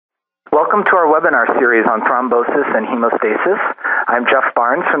Welcome to our webinar series on thrombosis and hemostasis. I'm Geoff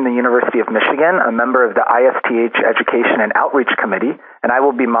from the University of Michigan, a member of the ISTH Education and Outreach Committee, and I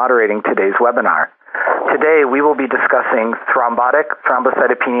will be moderating today's webinar. Today we will be discussing Thrombotic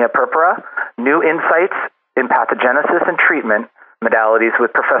Thrombocytopenic Purpura, new insights in pathogenesis and treatment, modalities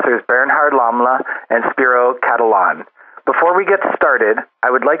with Professors Bernhard Lämmle and Spero Cataland. Before we get started,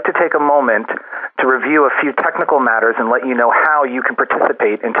 I would like to take a moment to review a few technical matters and let you know how you can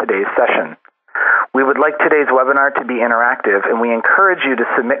participate in today's session. We would like today's webinar to be interactive, and we encourage you to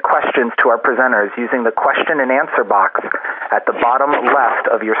submit questions to our presenters using the question and answer box at the bottom left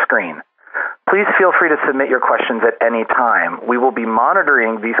of your screen. Please feel free to submit your questions at any time. We will be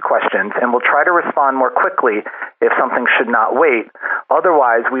monitoring these questions and will try to respond more quickly if something should not wait.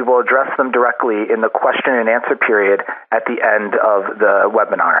 Otherwise, we will address them directly in the question and answer period at the end of the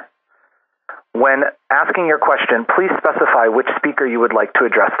webinar. When asking your question, please specify which speaker you would like to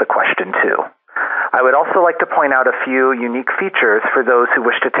address the question to. I would also like to point out a few unique features for those who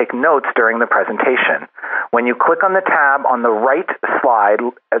wish to take notes during the presentation. When you click on the tab on the right slide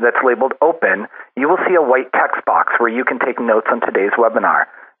that's labeled Open, you will see a white text box where you can take notes on today's webinar.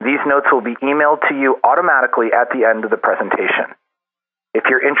 These notes will be emailed to you automatically at the end of the presentation. If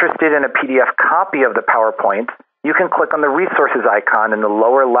you're interested in a PDF copy of the PowerPoint, you can click on the resources icon in the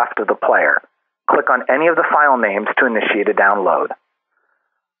lower left of the player. Click on any of the file names to initiate a download.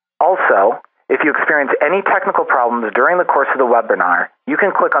 Also, if you experience any technical problems during the course of the webinar, you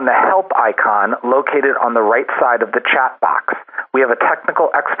can click on the Help icon located on the right side of the chat box. We have a technical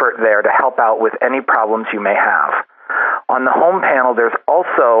expert there to help out with any problems you may have. On the home panel, there's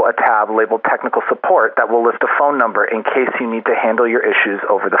also a tab labeled Technical Support that will list a phone number in case you need to handle your issues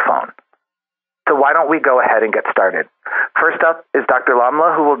over the phone. So why don't we go ahead and get started? First up is Dr.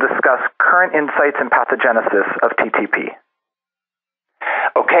 Lämmle, who will discuss current insights in pathogenesis of TTP.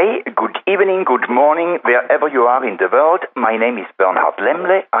 Okay, good evening, good morning, wherever you are in the world. My name is Bernhard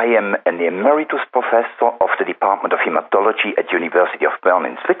Lämmle. I am an emeritus professor of the Department of Hematology at University of Bern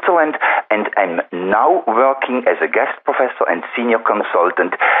in Switzerland, and I'm now working as a guest professor and senior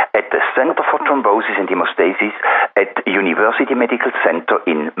consultant at the Center for Thrombosis and Hemostasis at University Medical Center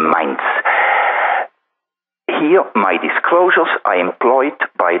in Mainz. Here, my disclosures are employed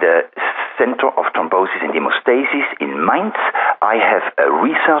by the Center of Thrombosis and Hemostasis in Mainz. I have a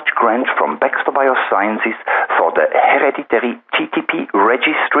research grant from Baxter Biosciences for the hereditary TTP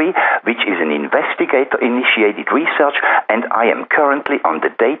registry, which is an investigator-initiated research, and I am currently on the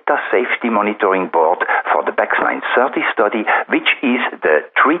Data Safety Monitoring Board for the Backline 30 study, which is the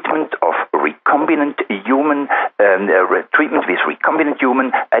treatment of recombinant human treatment with recombinant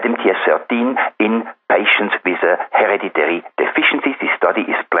human ADAMTS13 in patients with a hereditary deficiency. This study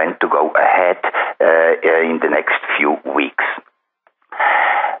is planned to go ahead in the next few weeks.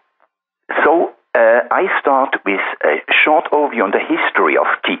 So I start with a short overview on the history of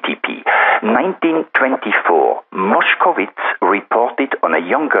TTP. 1924, Moshkovitz reported on a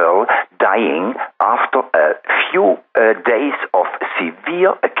young girl dying after a few days of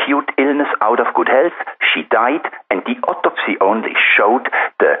severe acute illness out of good health. She died, and the autopsy only showed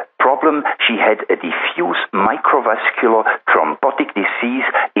the problem. She had a diffuse microvascular thrombotic disease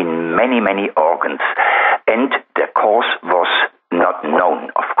in many organs, and the cause was not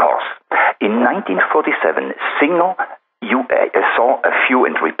known, of course. In 1947, Singer saw a few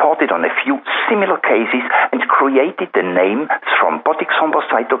and reported on a few similar cases and created the name Thrombotic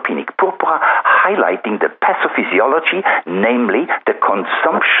Thrombocytopenic Purpura, highlighting the pathophysiology, namely the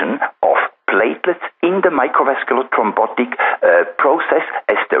consumption of platelets in the microvascular thrombotic process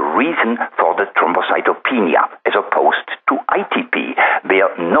as the reason for the thrombocytopenia, as opposed to ITP,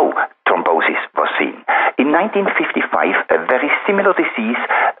 where no thrombosis was seen. In 1955, a very similar disease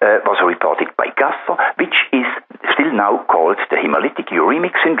was reported by Gasser, which is still now called the hemolytic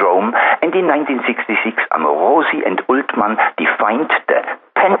uremic syndrome, and in 1966, Amorosi and Ultmann defined the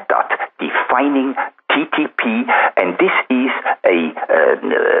pentat defining TTP, and this is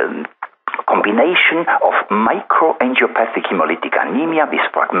a combination of microangiopathic hemolytic anemia with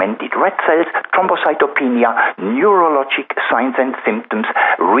fragmented red cells, thrombocytopenia, neurologic signs and symptoms,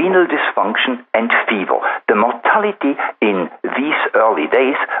 renal dysfunction, and fever. The mortality in these early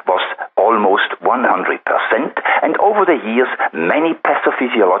days was almost 100%, and over the years, many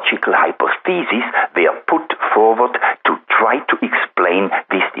pathophysiological hypotheses were put forward to try to explain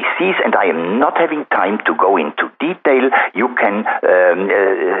this disease, and I am not having time to go into detail. You can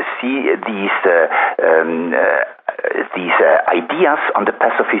see these ideas on the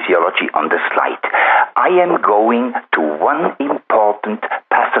pathophysiology on the slide. I am going to one important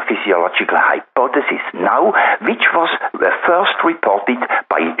pathophysiological hypothesis now, which was first reported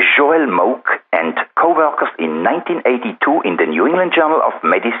by Geoff Joel Moak and co-workers in 1982 in the New England Journal of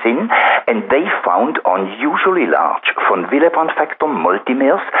Medicine, and they found unusually large von Willebrand factor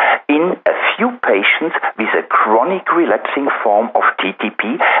multimers in a few patients with a chronic relapsing form of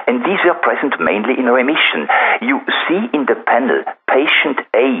TTP, and these were present mainly in remission. You see in the panel patient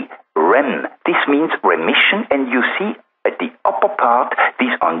A, REM. This means remission, and you see at the upper part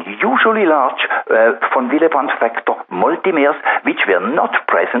these unusually large von Willebrand factor multimers, which were not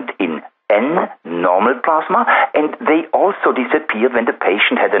present in N normal plasma, and they also disappeared when the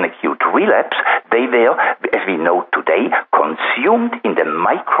patient had an acute relapse. They were, as we know today, consumed in the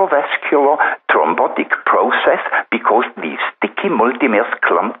microvascular thrombotic process because these sticky multimers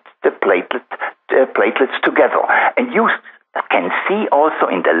clumped the platelets together. And you can see also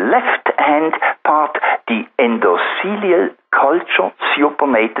in the left-hand part the endothelial culture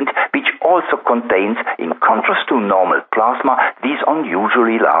supernatant, which also contains, in contrast to normal plasma, these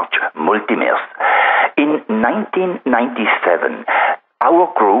unusually large multimers. In 1997, our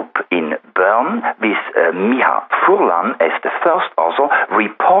group in Bern, with Miha Furlan as the first author,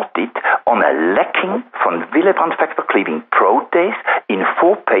 reported on a lacking von Willebrand factor cleaving protease in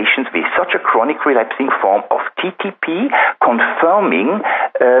 4 patients with such a chronic relapsing form of TTP, confirming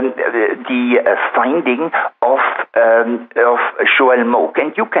the finding of Joel Moak.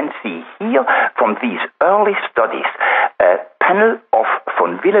 And you can see here from these early studies a panel of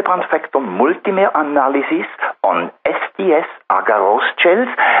von Willebrand factor multimer analysis on STS agarose gels,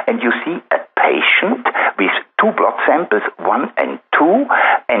 and you see a patient with 2 blood samples, 1 and 2,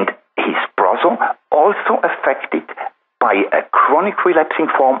 and his brother also affected by a chronic relapsing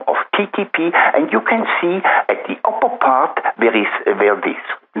form of TTP, and you can see at the upper part where this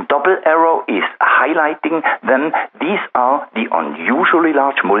double arrow is highlighting them. These are the unusually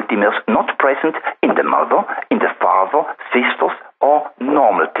large multimers not present in the mother, in the father, sisters, or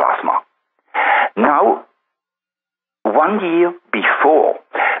normal plasma. Now, 1 year before,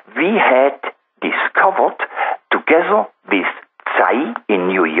 we had discovered, together with Tsai in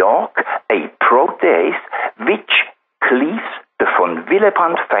New York, a protease which cleaves the von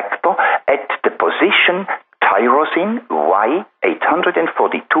Willebrand factor at the position tyrosine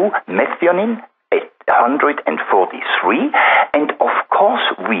Y842 methionine 843, and of course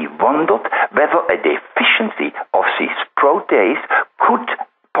we wondered whether a deficiency of this protease could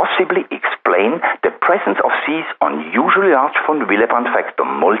possibly explain the presence of these unusually large von Willebrand factor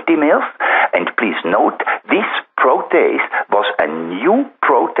multimers. And please note, this protease was a new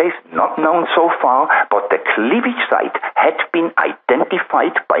protease, not known so far, but the cleavage site had been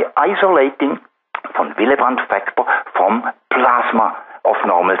identified by isolating von Willebrand factor from plasma of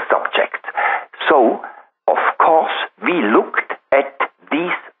normal subjects. So, of course, we looked at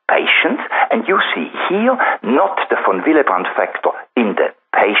these patients, and you see here not the von Willebrand factor in the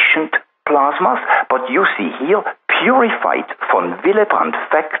patient plasmas, but you see here purified von Willebrand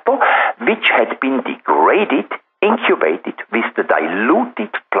factor, which had been degraded, incubated with the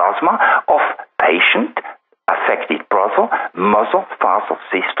diluted plasma of patient, affected brother, mother, father,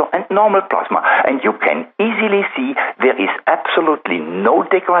 sister, and normal plasma. And you can easily see there is absolutely no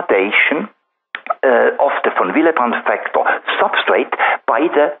degradation of the von Willebrand factor substrate by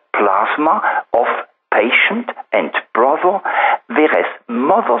the plasma of patient and brother, whereas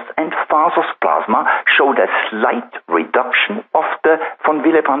mother's and father's plasma showed a slight reduction of the von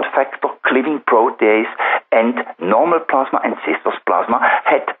Willebrand factor cleaving protease, and normal plasma and sister's plasma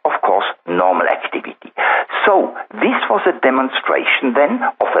had, of course, normal activity. So this was a demonstration then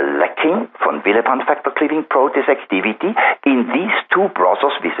of a lacking von Willebrand factor cleaving protease activity in these 2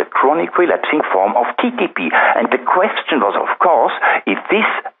 brothers with a chronic relapsing form of TTP. And the question was, of course, is this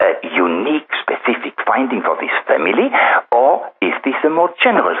a unique specific finding for this family, or is this a more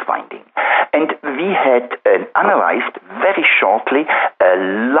general finding? And we had analyzed very shortly a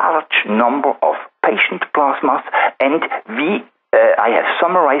large number of patient plasmas, and I have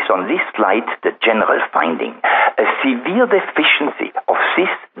summarized on this slide the general finding. A severe deficiency of this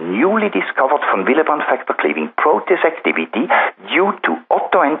newly discovered von Willebrand factor cleaving protease activity due to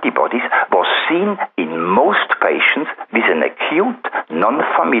autoantibodies was seen in most patients with an acute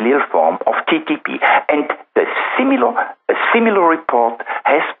non-familial form of TTP. And a similar report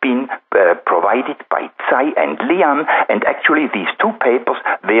has been provided by Tsai and Lian, and actually these 2 papers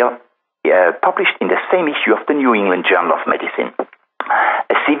were published in the same issue of the New England Journal of Medicine.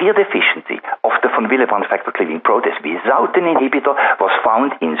 A severe deficiency of the von Willebrand factor cleaving protease without an inhibitor was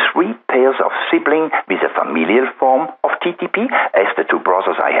found in 3 pairs of siblings with a familial form of TTP, as the 2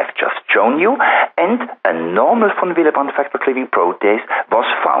 brothers I have just shown you, and a normal von Willebrand factor cleaving protease was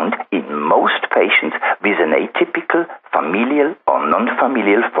found in most patients with an atypical familial or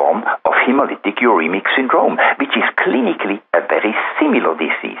non-familial form form of hemolytic uremic syndrome, which is clinically a very similar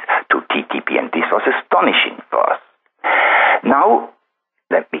disease to TTP, and this was astonishing for us. Now,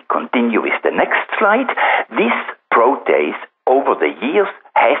 let me continue with the next slide. This protease over the years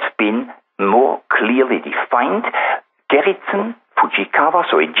has been more clearly defined. Gerritsen, Fujikawa,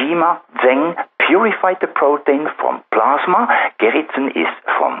 Soejima, Zeng purified the protein from plasma. Gerritsen is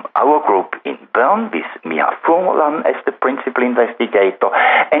from our group in Bern with Mia Furlan as the principal investigator,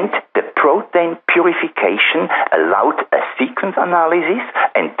 and the protein purification allowed a sequence analysis,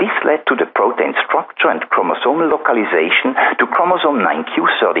 and this led to the protein structure and chromosomal localization to chromosome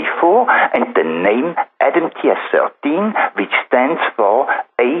 9q34 and the name ADAMTS13, which stands for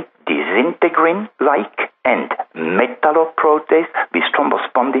a disintegrin-like and metalloprotease with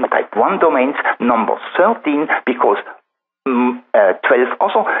thrombospondin type 1 domains, number 13, because 12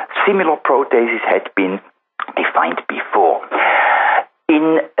 also similar proteases had been defined before.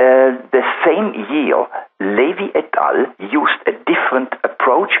 In the same year, Levy et al. Used a different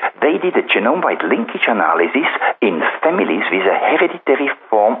approach. They did a genome-wide linkage analysis in families with a hereditary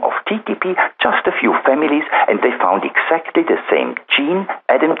form of TTP, just a few families, and they found exactly the same gene,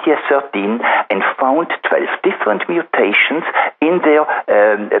 ADAMTS13, and found 12 different mutations in their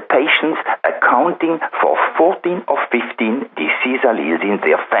patients, accounting for 14 of 15 disease alleles in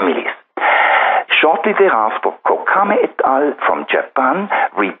their families. Shortly thereafter, Kokame et al. From Japan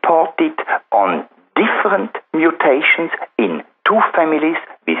reported on different mutations in two families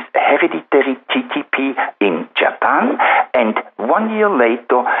with hereditary TTP in Japan, and 1 year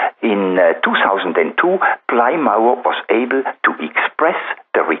later, in 2002, Plymauer was able to express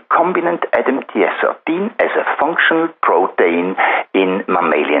the recombinant ADAMTS13 as a functional protein in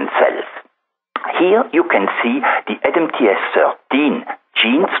mammalian cells. Here you can see the ADAMTS13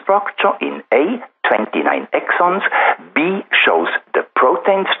 gene structure in A, 29 exons. B shows the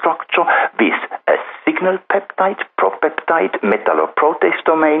protein structure with a signal peptide, propeptide, metalloprotease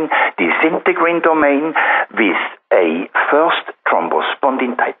domain, disintegrin domain, with a first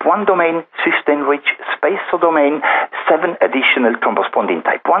thrombospondin type 1 domain, cysteine-rich spacer domain, 7 additional thrombospondin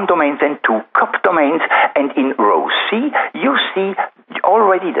type 1 domains, and 2 cup domains. And in row C, you see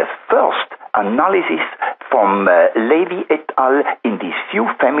already the first analysis from Levy et al. In these few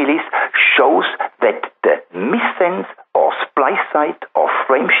families shows that the missense or splice site or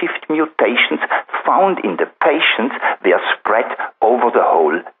frameshift mutations found in the patients were spread over the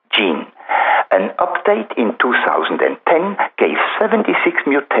whole gene. An update in 2010 gave 76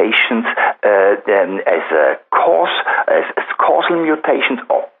 mutations as causal mutations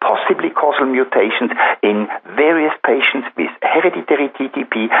or possibly causal mutations in various patients with hereditary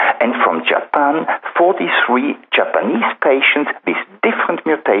TTP, and from Japan, 43 Japanese patients with different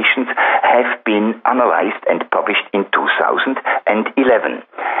mutations have been analyzed and published in 2011.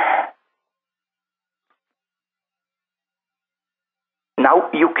 Now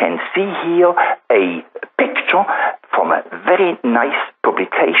you can see here a picture from a very nice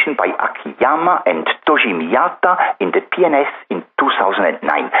publication by Akiyama and Toji Miyata in the PNS in 2009.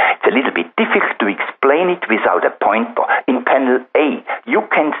 It's a little bit difficult to explain it without a pointer. In panel A, you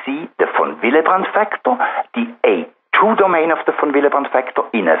can see the von Willebrand factor, the A2 domain of the von Willebrand factor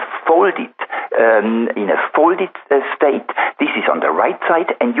in a folded state. This is on the right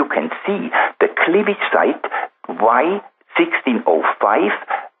side, and you can see the cleavage site Y1605,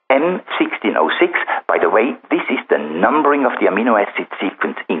 M1606. By the way, this is the numbering of the amino acid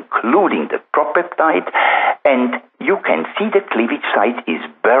sequence, including the propeptide, and you can see the cleavage site is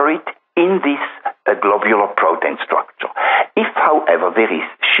buried in this globular protein structure. If, however, there is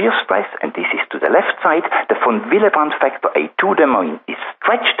shear stress, and this is to the left side, the von Willebrand factor A2 domain is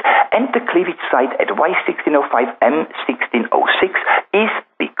stretched, and the cleavage site at Y1605, M1606 is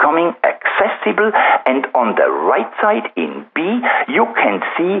becoming accessible, and on the right side in B, you can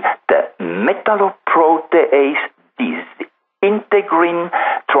see the metalloprotease disintegrin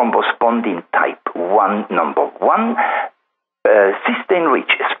thrombospondin type 1 number 1,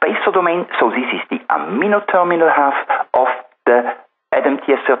 cysteine-rich spacer domain. So this is the amino terminal half of the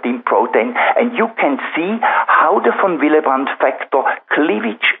ADAMTS13 protein, and you can see how the von Willebrand factor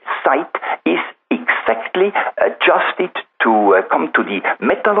cleavage site is exactly adjusted to come to the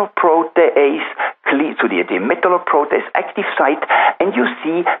metalloprotease, to the metalloprotease active site, and you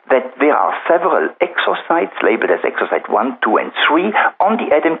see that there are several exosites labeled as exosite 1, 2, and 3 on the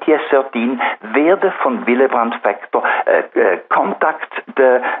ADAMTS13 where the von Willebrand factor contacts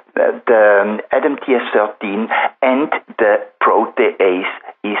the ADAMTS13, and the protease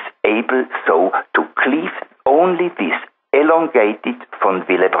is able so to cleave only this elongated von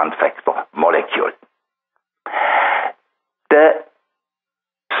Willebrand factor molecule. The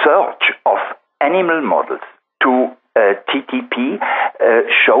search of animal models to TTP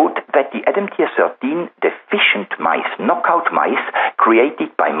showed that the ADAMTS13 deficient mice, knockout mice,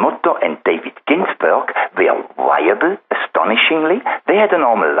 created by Motto and David Ginsberg, were viable, astonishingly. They had a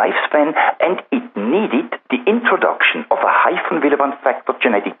normal lifespan, and it needed the introduction of a high von Willebrand factor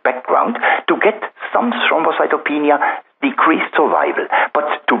genetic background to get some thrombocytopenia, decreased survival.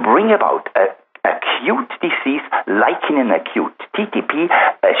 But to bring about acute disease like in an acute TTP,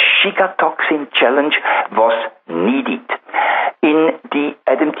 a gigatoxin challenge was needed. In the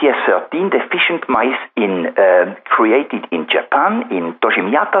ADAMTS13 deficient mice created in Japan, in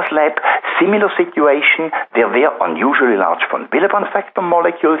Toshimiyata's lab, similar situation. There were unusually large von Willebrand factor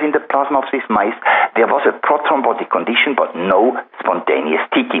molecules in the plasma of these mice. There was a prothrombotic condition, but no spontaneous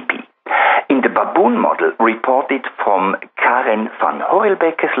TTP. In the baboon model reported from Karen van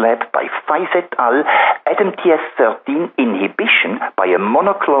Horelbecke's lab by Feis et al., ADAMTS13 inhibition by a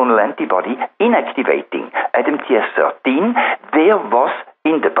monoclonal antibody inactivating ADAMTS13, there was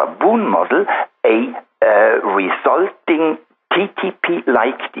in the baboon model a resulting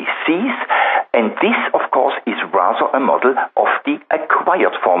TTP-like disease, and this, of course, is rather a model of the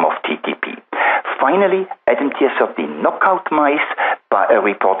acquired form of TTP. Finally, ADAMTS13 knockout mice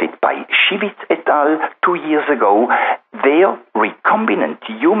reported by Schivitz et al. 2 years ago, their recombinant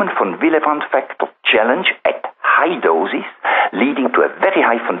human von Willebrand factor challenge at high doses, leading to a very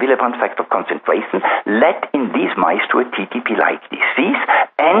high von Willebrand factor concentration, led in these mice to a TTP-like disease,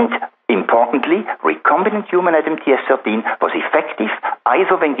 and importantly, recombinant human ADAMTS13 was effective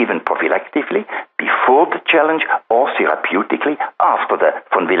either when given prophylactically, before the challenge, or therapeutically after the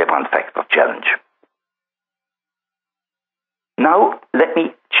von Willebrand factor challenge. Now, let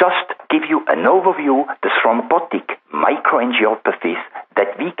me just give you an overview of the thrombotic microangiopathies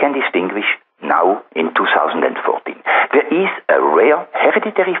that we can distinguish now in 2014. There is a rare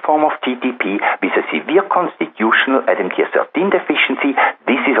hereditary form of TTP with a severe constitutional ADAMTS13 deficiency.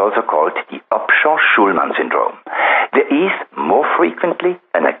 This is also called the Upshaw-Schulman syndrome. There is more frequently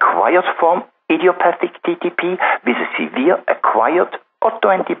an acquired form, idiopathic TTP, with a severe acquired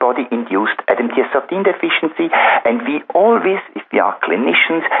autoantibody-induced ADAMTS13 deficiency, and we always, if we are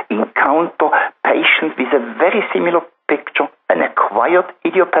clinicians, encounter patients with a very similar picture, an acquired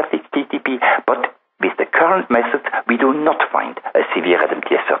idiopathic TTP, but with the current methods, we do not find a severe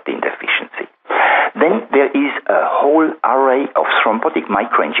ADAMTS13 deficiency. Then there is a whole array of thrombotic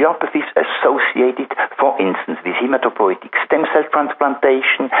microangiopathies associated, for instance, with hematopoietic stem cell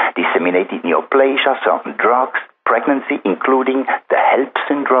transplantation, disseminated neoplasia, certain drugs, pregnancy, including the HELP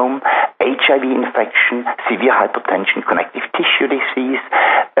syndrome, HIV infection, severe hypertension, connective tissue disease,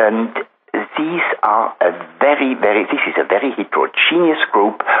 and these are this is a very heterogeneous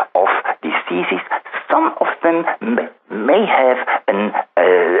group of diseases. Some of them may have an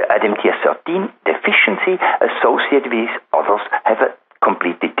ADAMTS13 deficiency associated with, others have a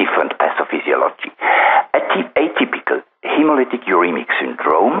completely different pathophysiology. Atypical hemolytic uremic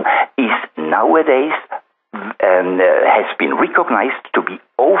syndrome is nowadays has been recognized to be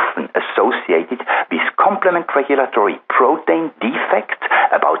often associated with complement regulatory protein defects.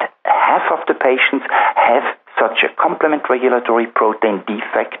 About half of the patients have such a complement regulatory protein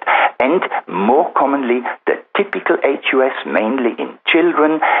defect, and more commonly, the typical HUS, mainly in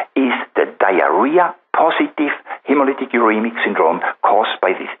children, is the diarrhea-positive hemolytic uremic syndrome caused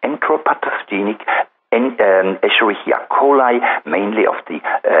by this enteropathogenic Escherichia coli, mainly of the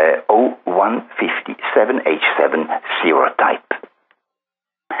O157H7 serotype.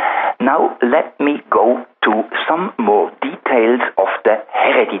 Now let me go to some more details of the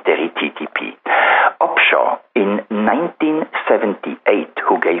hereditary TTP. Upshaw, in 1978,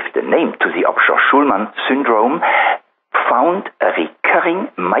 who gave the name to the Upshaw-Schulman syndrome, found a recurring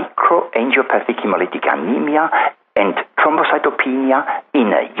microangiopathic hemolytic anemia and thrombocytopenia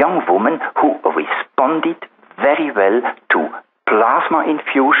in a young woman who responded very well to plasma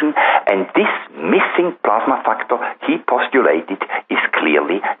infusion, and this missing plasma factor he postulated is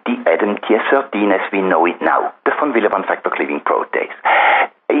clearly the ADAMTS13 as we know it now, the von Willebrand factor cleaving protease.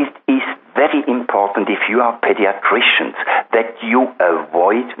 It is very important, if you are pediatricians, that you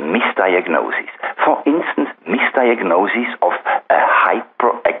avoid misdiagnosis. For instance, misdiagnosis of a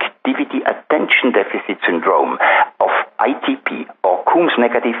hyperactivity attention deficit syndrome, of ITP or Coombs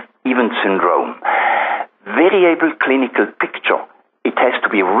negative event syndrome. Variable clinical picture. It has to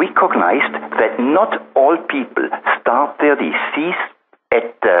be recognized that not all people start their disease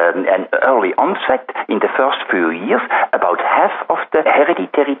at an early onset in the first few years. About half of the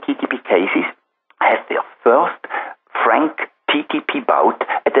hereditary TTP cases have their first frank TTP bout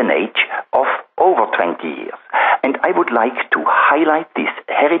at an age of over 20 years. And I would like to highlight this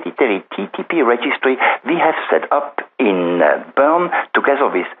hereditary TTP registry we have set up in Bern together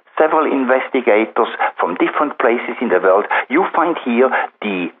with several investigators from different places in the world. You find here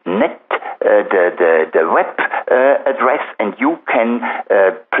the net, the web address, and you can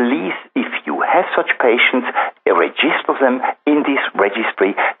please, if you have such patients, register them in this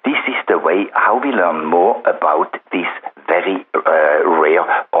registry. This is the way how we learn more about this very rare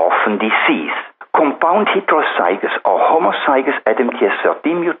orphan disease. Compound heterozygous or homozygous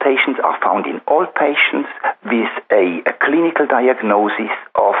ADAMTS13 mutations are found in all patients with a clinical diagnosis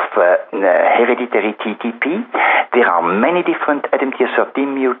of hereditary TTP. There are many different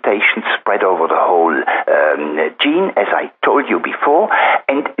ADAMTS13 mutations spread over the whole gene, as I told you before,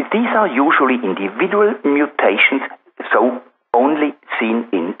 and these are usually individual mutations, so only seen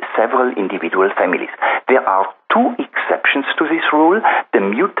in several individual families. There are two exceptions to this rule: the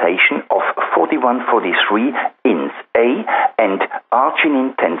mutation of 4143 INS A and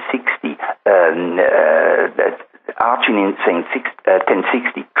arginine 1060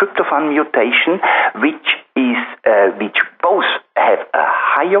 1060 tryptophan mutation, which both have a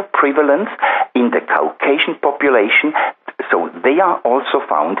higher prevalence in the Caucasian population, so they are also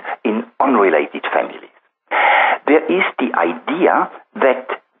found in unrelated families. There is the idea that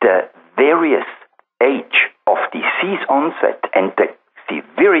the various age of disease onset and the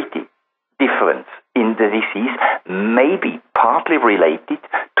severity difference in the disease may be partly related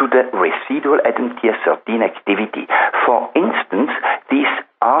to the residual ADAMTS13 activity. For instance, this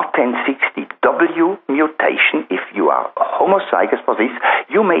R1060W mutation, if you are homozygous for this,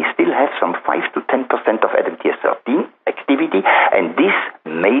 you may still have some 5 to 10% of ADAMTS13 activity, and this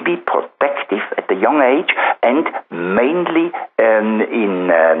may be protective at a young age, and mainly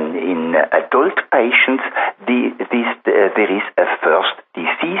in adult patients, there is a first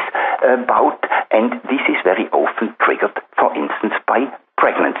disease bout, and this is very often triggered, for instance, by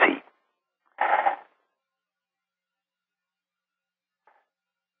pregnancy.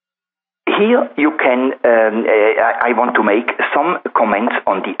 Here you can, I want to make some comments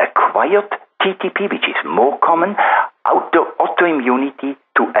on the acquired TTP, which is more common, autoimmunity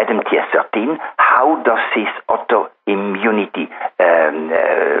to ADAMTS13. How does this autoimmunity,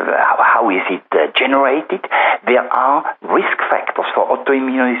 how is it generated? There are risk factors for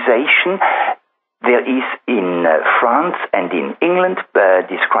autoimmunization. There is in France and in England,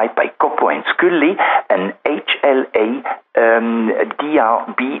 described by Coppo and Scully, an HLA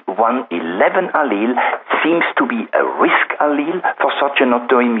DRB111 allele seems to be a risk allele for such an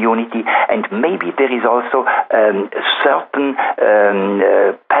autoimmunity, and maybe there is also certain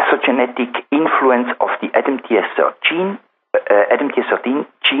pathogenetic influence of the ADAMTS13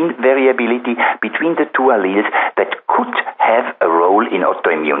 gene variability between the two alleles that could have a role in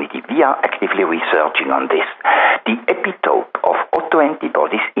autoimmunity. We are actively researching on this. The epitope of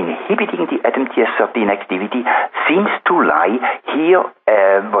autoantibodies inhibiting the ADAMTS13 activity seems to lie here,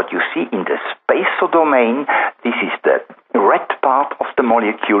 what you see in the spacer domain. This is the red part of the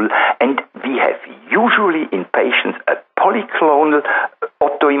molecule, and we have usually in patients a polyclonal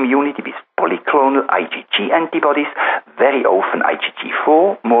autoimmunity with polyclonal IgG antibodies, very often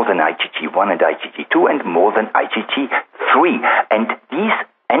IgG4, more than IgG1 and IgG2, and more than IgG3. And these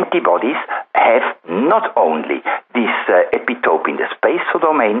antibodies have not only this epitope in the spacer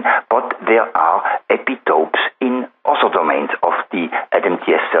domain, but there are epitopes in other domains of the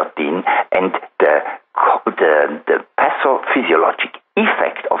ADAMTS13, and the pathophysiologic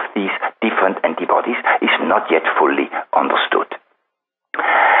effect of these different antibodies is not yet fully understood.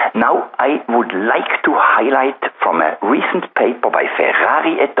 Now, I would like to highlight from a recent paper by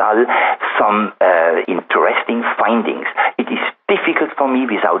Ferrari et al. Some interesting findings. It is difficult for me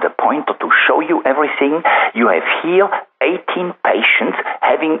without a pointer to show you everything. You have here 18 patients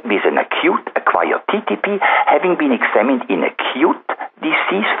having with an acute acquired TTP, having been examined in acute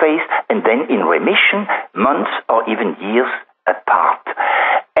disease phase and then in remission months or even years apart.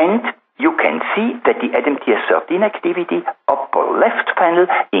 And you can see that the ADAMTS13 activity, upper left panel,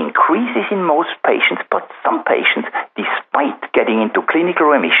 increases in most patients, but some patients, despite getting into clinical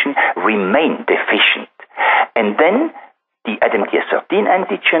remission, remain deficient. And then the ADAMTS13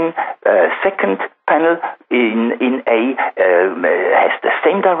 antigen, second panel in A, has the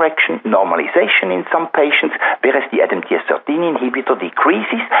same direction, normalization in some patients, whereas the ADAMTS13 inhibitor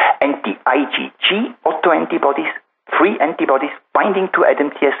decreases, and the IgG autoantibodies, free antibodies binding to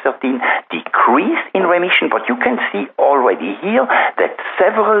ADAMTS13, decrease in remission, but you can see already here that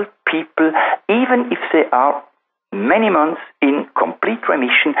several people, even if they are many months in complete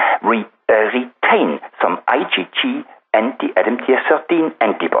remission, retain some IgG anti-ADAMTS13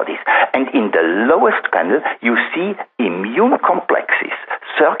 antibodies. And in the lowest panel, you see immune complexes,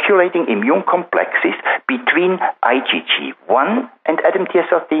 circulating immune complexes between IgG1 and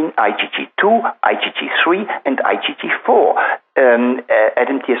ADAMTS13, IgG2, IgG3, and IgG4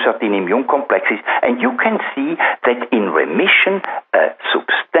 ADAMTS13 immune complexes. And you can see that in remission, a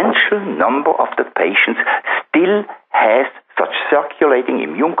substantial number of the patients still has such circulating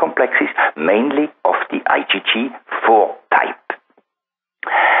immune complexes, mainly of the IgG4 type.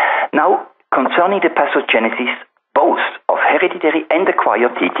 Now, concerning the pathogenesis both of hereditary and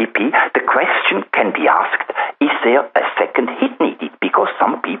acquired TTP, the question can be asked, is there a second hit needed? Because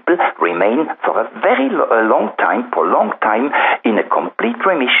some people remain for a very long time, prolonged time, in a complete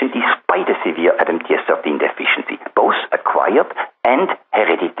remission despite a severe ADAMTS13 deficiency, both acquired and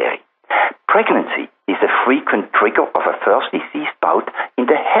hereditary. Pregnancy is a frequent trigger of a first disease bout in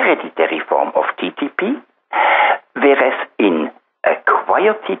the hereditary form of TTP, whereas in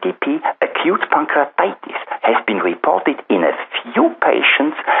acquired TTP, acute pancreatitis has been reported in a few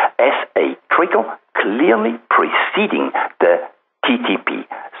patients as a trigger clearly preceding the TTP.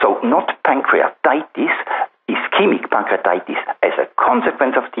 So not pancreatitis, ischemic pancreatitis as a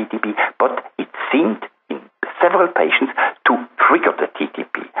consequence of TTP, but it seemed in several patients to trigger the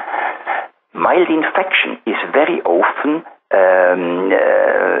TTP. Mild infection is very often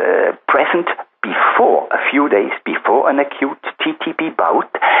present before, a few days before an acute TTP bout,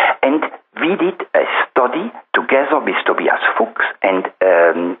 and we did a study together with Tobias Fuchs and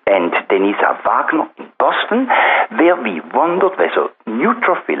Denisa Wagner in Boston, where we wondered whether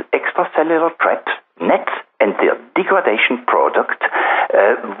neutrophil extracellular traps, nets, and their degradation product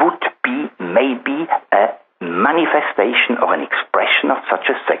would be maybe a manifestation or an expression of such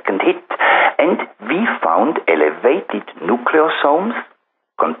a second hit. And we found elevated nucleosomes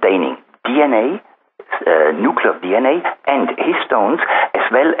containing DNA, nuclear DNA, and histones, as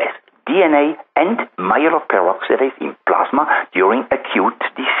well as DNA and myeloperoxidase in plasma during acute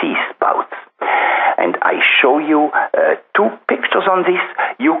disease bouts. And I show you two pictures on this.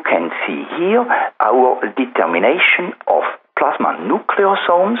 You can see here our determination of plasma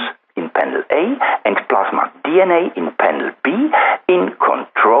nucleosomes in panel A and plasma DNA in panel B in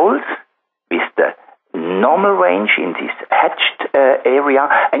controls with the normal range in this hatched area,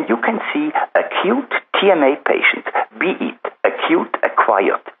 and you can see acute TMA patients, be it acute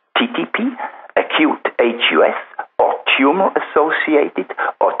acquired TTP, acute HUS, or tumor-associated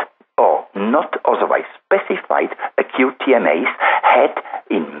or not otherwise specified acute TMAs, had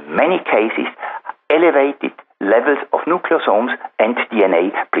in many cases elevated levels of nucleosomes and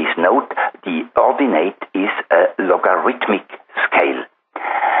DNA. Please note the ordinate is a logarithmic scale.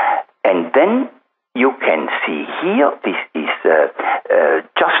 And then you can see here, this is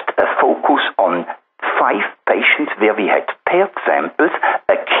just a focus on 5 patients where we had paired samples,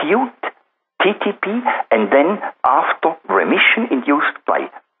 acute TTP, and then after remission induced by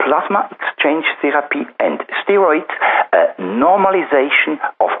plasma exchange therapy and steroids, normalization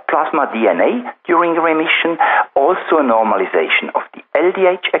of plasma DNA during remission, also a normalization of the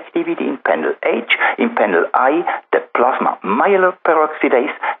LDH activity in panel H. In panel I, the plasma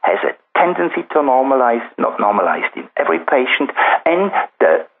myeloperoxidase has a tendency to normalize, not normalized in every patient, and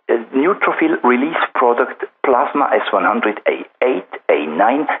the neutrophil release product plasma S100A8,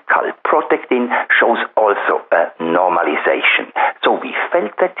 A9, calprotectin shows also a normalization. So we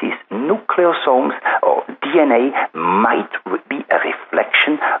felt that these nucleosomes or DNA might be a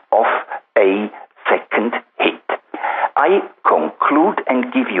reflection of a second hit. I conclude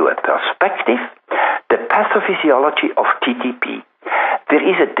and give you a perspective. The pathophysiology of TTP. There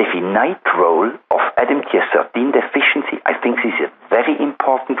is a definite role of ADAMTS13 deficiency. I think this is a very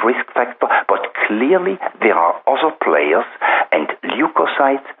important risk factor, but clearly there are other players, and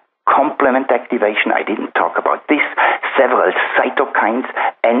leukocytes, complement activation, I didn't talk about this, several cytokines,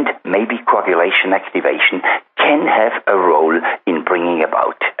 and maybe coagulation activation can have a role in bringing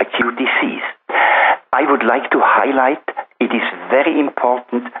about acute disease. I would like to highlight it is very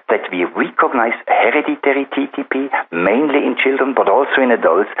important that we recognize hereditary TTP, mainly in children, but also in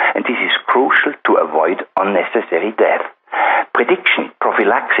adults, and this is crucial to avoid unnecessary death. Prediction,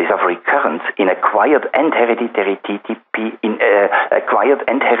 prophylaxis of recurrence in acquired and hereditary TTP, in acquired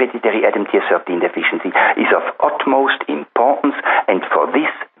and hereditary ADAMTS13 deficiency is of utmost importance, and for this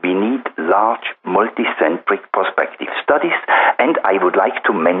we need large multicentric prospective studies. And I would like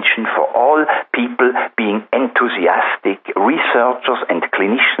to mention for all people being enthusiastic researchers and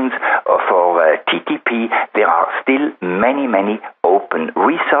clinicians for TTP, there are still many open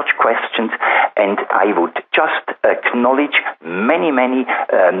research questions, And I would just acknowledge many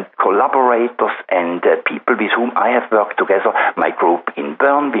collaborators and people with whom I have worked together. My group in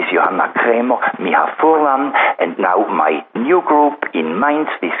Bern with Johanna Krämer, Miha Furlan, and now my new group in Mainz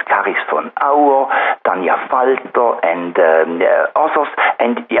with Karis von Auer, Tanja Falter, and others.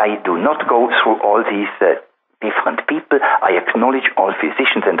 And I do not go through all these different people. I acknowledge all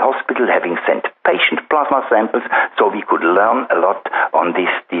physicians and hospitals having sent patient plasma samples so we could learn a lot on this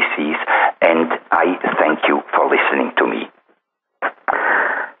disease, and I thank you for listening to me.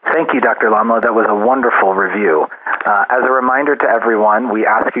 Thank you, Dr. Lämmle. That was a wonderful review. As a reminder to everyone, we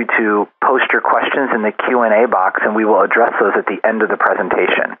ask you to post your questions in the Q&A box, and we will address those at the end of the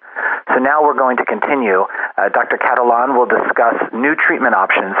presentation. So now we're going to continue. Dr. Cataland will discuss new treatment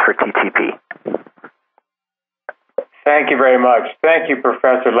options for TTP. Thank you very much. Thank you,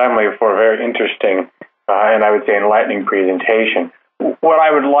 Professor Lämmle, for a very interesting and I would say enlightening presentation. What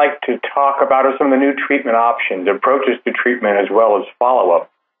I would like to talk about are some of the new treatment options, approaches to treatment, as well as follow-up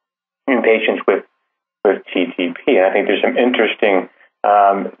in patients with TTP. And I think there's some interesting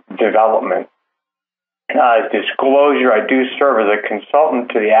development. As disclosure, I do serve as a consultant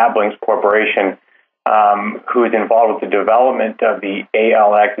to the Ablings Corporation, who is involved with the development of the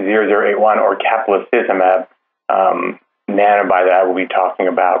ALX0081 or caplacizumab nanobody that I will be talking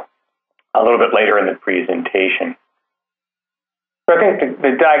about a little bit later in the presentation. So I think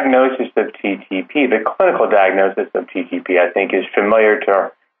the diagnosis of TTP, the clinical diagnosis of TTP, I think is familiar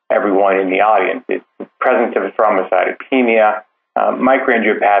to everyone in the audience. It's the presence of thrombocytopenia,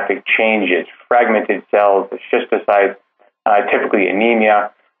 microangiopathic changes, fragmented cells, schistocytes, typically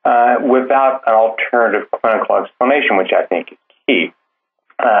anemia, without an alternative clinical explanation, which I think is key.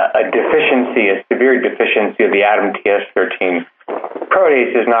 A severe deficiency of the ADAMTS13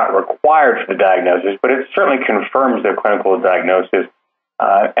 protease is not required for the diagnosis, but it certainly confirms the clinical diagnosis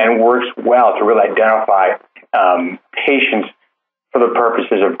and works well to really identify patients for the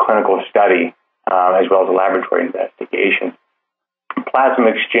purposes of clinical study as well as laboratory investigation. Plasma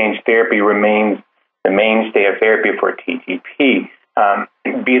exchange therapy remains the mainstay of therapy for TTP,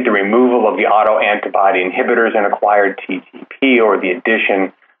 be it the removal of the autoantibody inhibitors in acquired TTP or the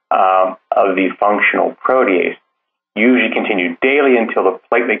addition of the functional protease. Usually continued daily until the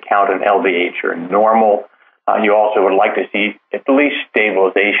platelet count and LDH are normal. You also would like to see at least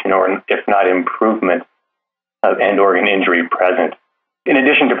stabilization or, if not improvement, of end organ injury present. In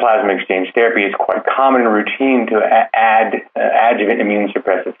addition to plasma exchange therapy, it's quite common and routine to add adjuvant immune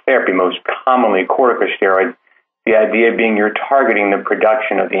suppressive therapy, most commonly corticosteroids. The idea being you're targeting the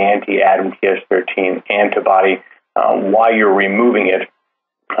production of the anti-ADAMTS13 antibody while you're removing it,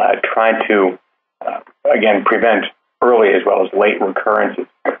 trying to, again, prevent early as well as late recurrences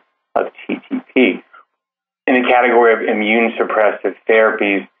of TTP. In the category of immune suppressive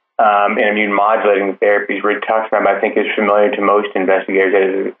therapies and immune modulating therapies, rituximab, I think, is familiar to most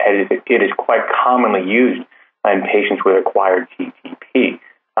investigators. It is quite commonly used in patients with acquired TTP.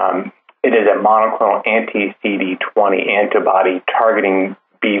 It is a monoclonal anti-CD20 antibody targeting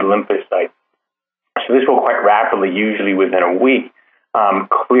B lymphocytes. So this will quite rapidly, usually within a week,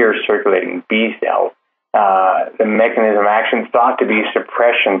 clear circulating B cells. The mechanism of action thought to be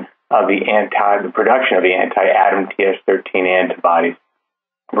suppression of the production of the anti-ADAMTS13 antibodies.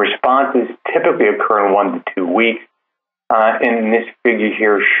 Responses typically occur in 1 to 2 weeks. In this figure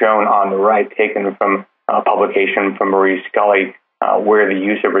here shown on the right, taken from a publication from Marie Scully, where the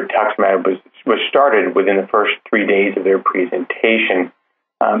use of rituximab was started within the first 3 days of their presentation.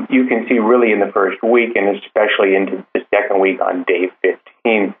 You can see really in the first week, and especially into the second week on day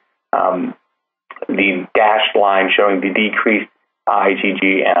 15, the dashed line showing the decreased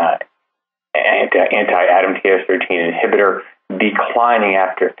IgG anti-ADAMTS13 inhibitor declining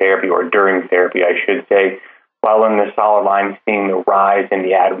after therapy, or during therapy, I should say, while in the solid line seeing the rise in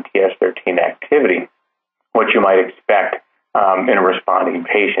the ADAMTS13 activity, what you might expect in a responding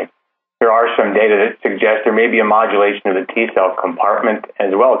patient. There are some data that suggest there may be a modulation of the T cell compartment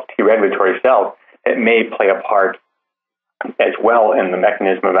as well as T regulatory cells that may play a part as well in the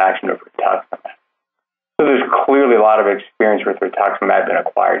mechanism of action of rituximab. So there's clearly a lot of experience with rituximab in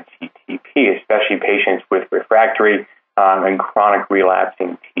acquired TTP, especially patients with refractory and chronic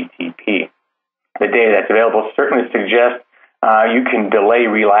relapsing TTP. The data that's available certainly suggests you can delay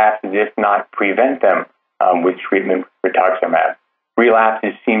relapses, if not prevent them, with treatment with rituximab.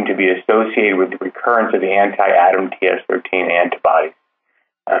 Relapses seem to be associated with the recurrence of the anti-ADAMTS13 antibodies.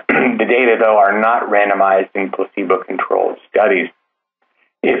 The data, though, are not randomized in placebo-controlled studies.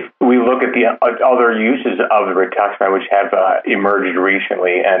 If we look at the other uses of the rituximab, which have emerged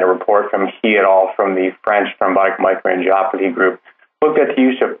recently, and a report from He et al. From the French Thrombotic Microangiopathy group looked at the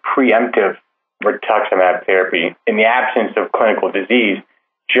use of preemptive rituximab therapy in the absence of clinical disease,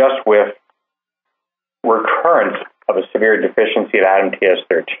 just with recurrence of a severe deficiency of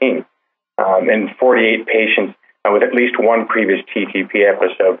ADAMTS13. In 48 patients with at least one previous TTP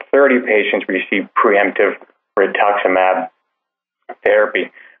episode, 30 patients received preemptive rituximab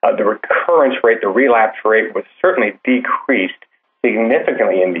therapy. The recurrence rate, the relapse rate, was certainly decreased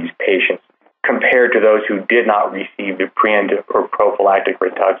significantly in these patients compared to those who did not receive the preemptive or prophylactic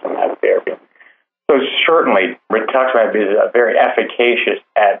rituximab therapy. So certainly, rituximab is very efficacious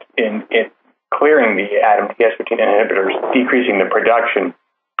in clearing the ADAMTS13 inhibitors, decreasing the production.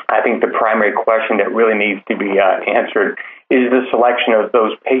 I think the primary question that really needs to be answered is the selection of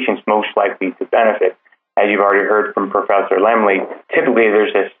those patients most likely to benefit. As you've already heard from Professor Lämmle, typically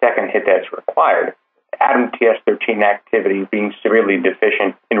there's a second hit that's required. ADAMTS13 activity being severely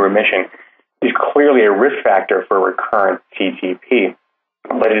deficient in remission is clearly a risk factor for recurrent TTP,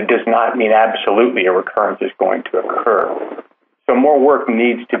 but it does not mean absolutely a recurrence is going to occur. So more work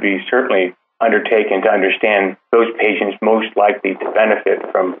needs to be certainly undertaken to understand those patients most likely to benefit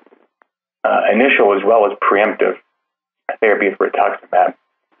from initial as well as preemptive therapy of rituximab.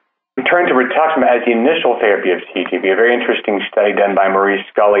 We turn to rituximab as the initial therapy of TTP. A very interesting study done by Marie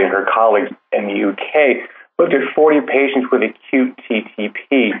Scully and her colleagues in the UK looked at 40 patients with acute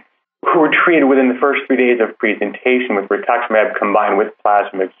TTP who were treated within the first 3 days of presentation with rituximab combined with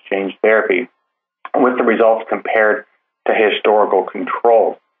plasma exchange therapy, with the results compared to historical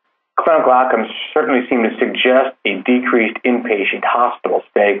controls. Clinical outcomes certainly seem to suggest a decreased inpatient hospital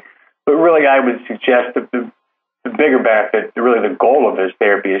stay, but really I would suggest that the bigger benefit, really the goal of this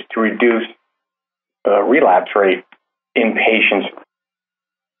therapy, is to reduce the relapse rate in patients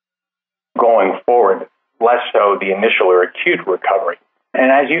going forward, less so the initial or acute recovery. And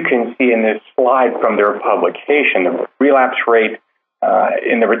as you can see in this slide from their publication, the relapse rate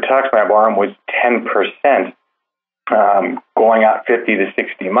in the rituximab arm was 10%, going out 50 to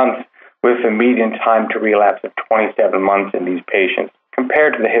 60 months, with a median time to relapse of 27 months in these patients,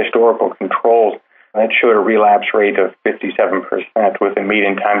 compared to the historical controls that showed a relapse rate of 57%, with a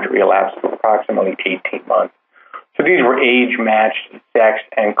median time to relapse of approximately 18 months. So these were age-matched, sex,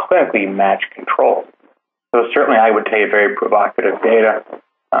 and clinically matched controls. So certainly I would say very provocative data,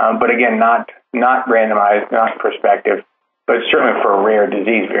 but again, not randomized, not prospective, but certainly for a rare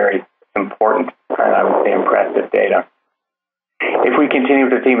disease, very important, and I would say impressive data. If we continue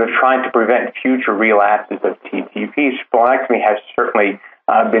with the theme of trying to prevent future relapses of TTP, splenectomy has certainly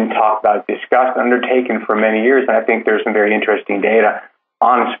been talked about, discussed, undertaken for many years, and I think there's some very interesting data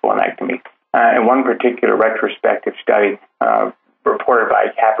on splenectomy. In one particular retrospective study reported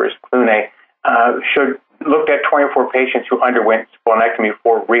by Capers-Clune, looked at 24 patients who underwent splenectomy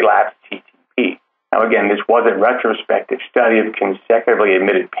for relapsed TTP. Now, again, this was a retrospective study of consecutively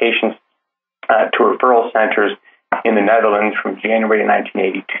admitted patients to referral centers in the Netherlands from January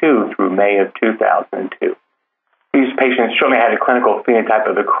 1982 through May of 2002. These patients certainly had a clinical phenotype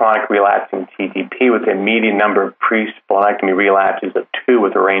of the chronic relapsing TTP with a median number of pre-splenectomy relapses of 2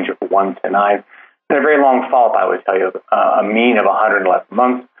 with a range of 1 to 9, and a very long follow-up, I would tell you, a mean of 111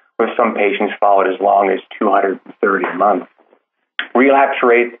 months, with some patients followed as long as 230 months. Relapse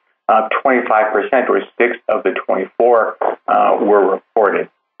rate of 25%, or 6 of the 24, were reported,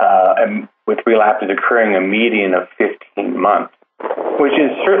 and with relapses occurring a median of 15 months, which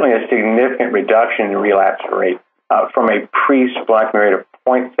is certainly a significant reduction in the relapse rate from a pre-splenectomy rate of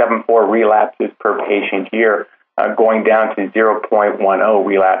 0.74 relapses per patient year, going down to 0.10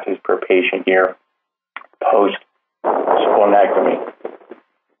 relapses per patient year post-splenectomy.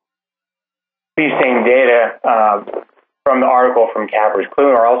 These same data from the article from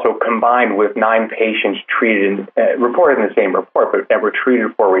Capers-Clune are also combined with 9 patients treated, reported in the same report, but that were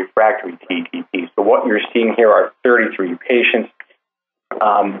treated for refractory TTP. So what you're seeing here are 33 patients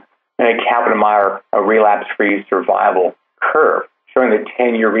and a Kaplan-Meier relapse-free survival curve, showing the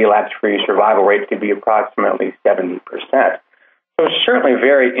 10-year relapse-free survival rate to be approximately 70%. So certainly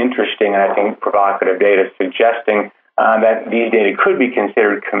very interesting and I think provocative data suggesting that these data could be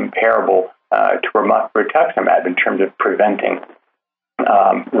considered comparable to rituximab in terms of preventing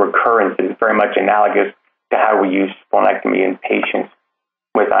recurrences, very much analogous to how we use splenectomy in patients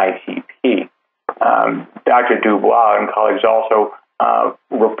with ITP. Dr. Dubois and colleagues also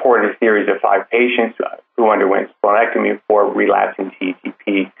reported a series of 5 patients who underwent splenectomy for relapsing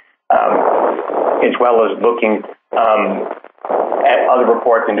TTP, as well as looking at other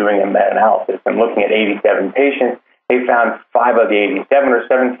reports and doing a meta-analysis. And looking at 87 patients, they found 5 of the 87, or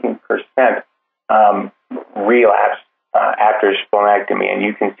 17%, relapse after splenectomy. And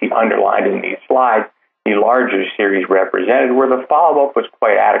you can see underlined in these slides the larger series represented, where the follow-up was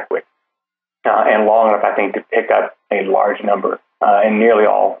quite adequate. and long enough, I think, to pick up a large number in nearly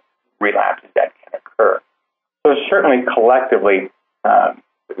all relapses that can occur. So certainly collectively,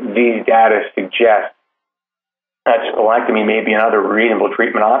 these data suggest that spilectomy may be another reasonable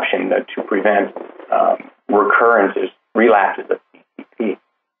treatment option to prevent recurrences, relapses of TTP.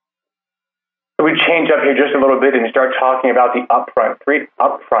 So we change up here just a little bit and start talking about the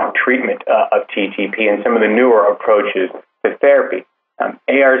upfront treatment of TTP and some of the newer approaches to therapy.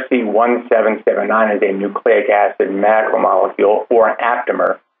 ARC-1779 is a nucleic acid macromolecule, or an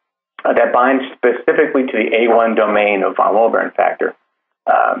aptamer, that binds specifically to the A1 domain of von Willebrand factor.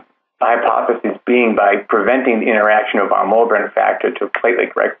 The hypothesis being by preventing the interaction of von Willebrand factor to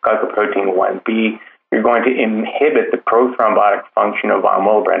platelet glycoprotein 1b, you're going to inhibit the prothrombotic function of von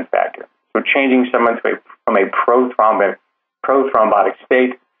Willebrand factor. So changing someone from a prothrombotic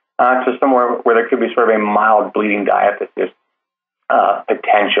state to somewhere where there could be sort of a mild bleeding diathesis,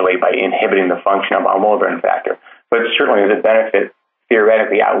 potentially by inhibiting the function of von Willebrand factor. But certainly there's a benefit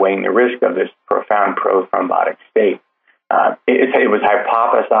theoretically outweighing the risk of this profound prothrombotic state. It was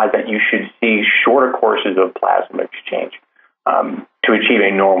hypothesized that you should see shorter courses of plasma exchange to achieve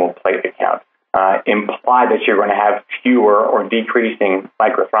a normal platelet count. Imply that you're going to have fewer or decreasing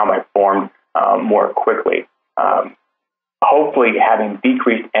microthrombi formed more quickly. Hopefully having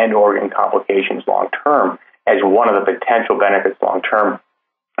decreased end organ complications long term as one of the potential benefits long term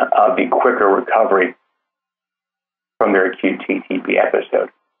of the quicker recovery from their acute TTP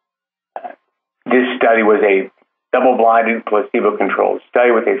episode. This study was a double-blinded, placebo-controlled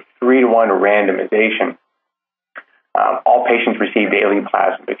study with a 3-to-1 randomization. All patients received daily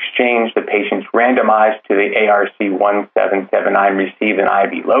plasma exchange. The patients randomized to the ARC-1779 received an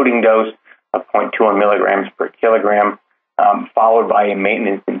IV loading dose of 0.21 milligrams per kilogram, followed by a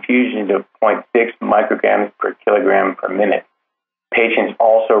maintenance infusion of 0.6 micrograms per kilogram per minute. Patients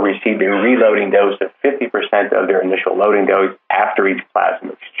also received a reloading dose of 50% of their initial loading dose after each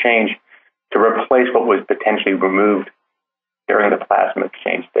plasma exchange to replace what was potentially removed during the plasma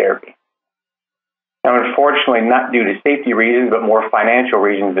exchange therapy. Now, unfortunately, not due to safety reasons, but more financial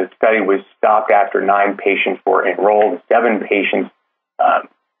reasons, the study was stopped after 9 patients were enrolled, 7 patients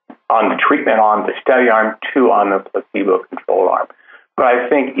on the treatment arm, the study arm, 2 on the placebo-controlled arm. But I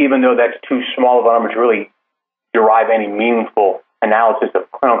think even though that's too small of a number to really derive any meaningful analysis of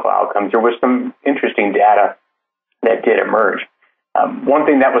clinical outcomes, there was some interesting data that did emerge. One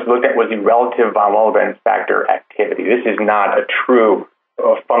thing that was looked at was the relative von Willebrand factor activity. This is not a true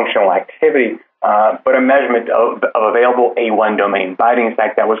functional activity, but a measurement of available A1 domain binding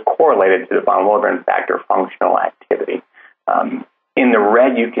site that was correlated to the von Willebrand factor functional activity. In the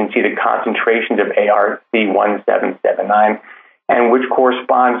red, you can see the concentrations of ARC-1779, and which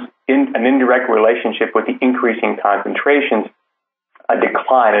corresponds in an indirect relationship with the increasing concentrations, a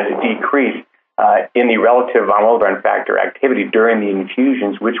decline and a decrease in the relative von Willebrand factor activity during the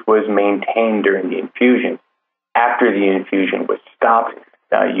infusions, which was maintained during the infusion. After the infusion was stopped,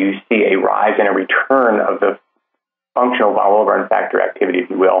 you see a rise and a return of the functional von Willebrand factor activity, if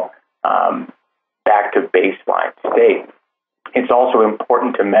you will, back to baseline state. It's also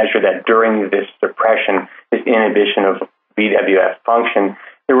important to measure that during this suppression, this inhibition of VWF function,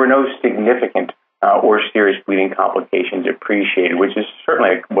 there were no significant or serious bleeding complications appreciated, which is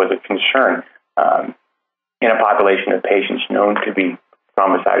certainly was a concern in a population of patients known to be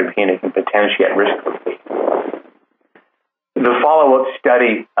thrombocytopenic and potentially at risk for bleeding. The follow-up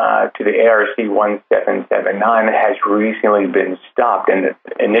study to the ARC-1779 has recently been stopped and the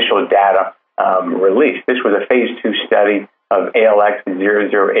initial data released. This was a phase 2 study of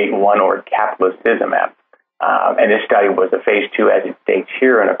ALX0081 or caplacizumab. And this study was a phase 2, as it states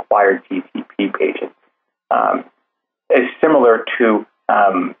here, in acquired TTP patients. It's similar to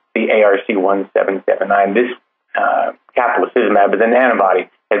the ARC-1779. This caplacizumab is an antibody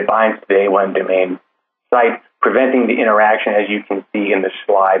that binds to the A1 domain site, preventing the interaction, as you can see in the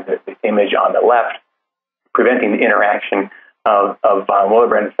slide, the image on the left, preventing the interaction of von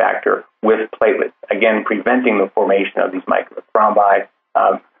Willebrand factor with platelets, again, preventing the formation of these microthrombi,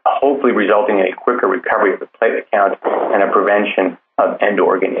 hopefully resulting in a quicker recovery of the platelet count and a prevention of end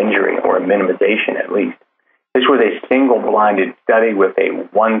organ injury, or a minimization at least. This was a single-blinded study with a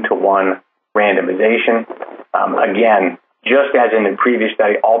 1-to-1 randomization. Again, just as in the previous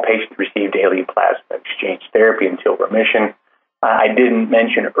study, all patients received daily plasma exchange therapy until remission. I didn't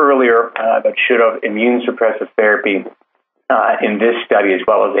mention earlier, but should have immune suppressive therapy in this study, as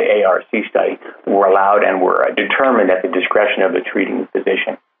well as the ARC study, were allowed and were determined at the discretion of the treating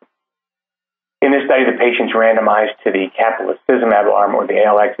physician. In this study, the patients randomized to the caplacizumab arm, or the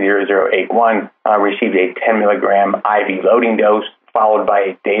ALX0081, received a 10 milligram IV loading dose followed by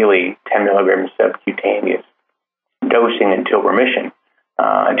a daily 10 milligram subcutaneous dosing until remission,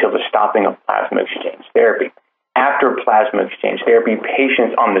 until the stopping of plasma exchange therapy. After plasma exchange therapy,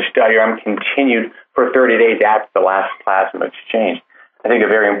 patients on the study arm continued for 30 days after the last plasma exchange. I think a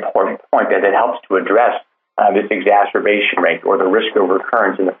very important point that it helps to address this exacerbation rate or the risk of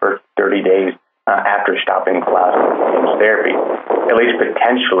recurrence in the first 30 days after stopping plasma exchange therapy, at least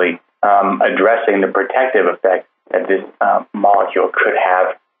potentially addressing the protective effect that this molecule could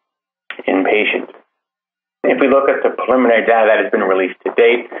have in patients. If we look at the preliminary data that has been released to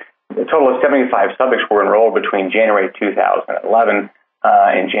date, a total of 75 subjects were enrolled between January 2011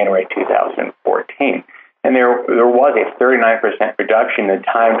 and January 2014. And there was a 39% reduction in the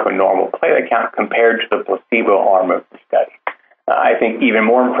time to a normal platelet count compared to the placebo arm of the study. I think even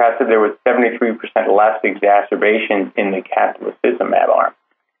more impressive, there was 73% less exacerbations in the catalyzumab arm.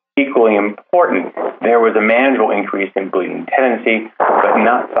 Equally important, there was a manageable increase in bleeding tendency, but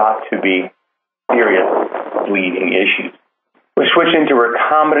not thought to be serious bleeding issues. We switch into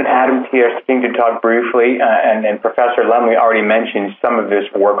recombinant ADAMTS13 to talk briefly, and Professor Lämmle already mentioned some of this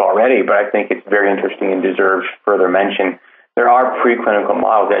work already, but I think it's very interesting and deserves further mention. There are preclinical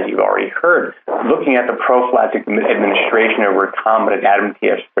models, as you've already heard, looking at the prophylactic administration of recombinant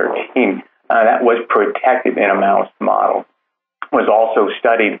ADAMTS13 that was protected in a mouse model. Was also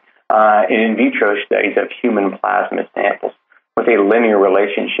studied in vitro studies of human plasma samples with a linear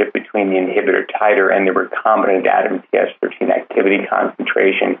relationship between the inhibitor titer and the recombinant ADAMTS13 activity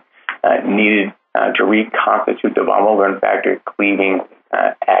concentration needed to reconstitute the von Willebrand factor cleaving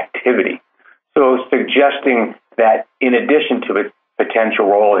activity. So suggesting that in addition to its potential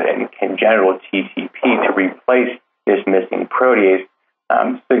role in congenital TTP to replace this missing protease,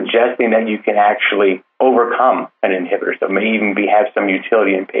 suggesting that you can actually overcome an inhibitor, so may even have some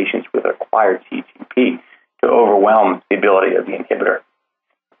utility in patients with acquired TTP to overwhelm the ability of the inhibitor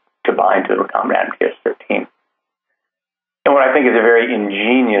to bind to the recombinant ADAMTS13. And what I think is a very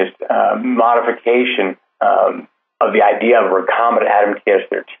ingenious modification of the idea of recombinant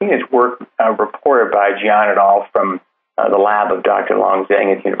ADAMTS13 is work reported by Geoff et al. From the lab of Dr. Long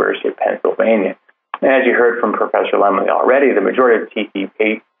Zhang at the University of Pennsylvania. And as you heard from Professor Lämmle already, the majority of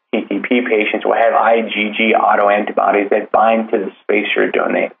TTP patients will have IgG autoantibodies that bind to the spacer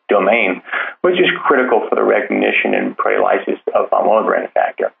domain, which is critical for the recognition and proteolysis of von Willebrand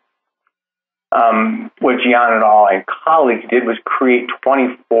factor. What Geoff et al. And colleagues did was create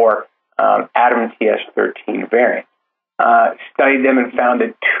 24 ADAMTS13 variants, studied them and found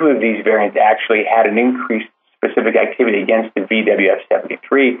that 2 of these variants actually had an increased specific activity against the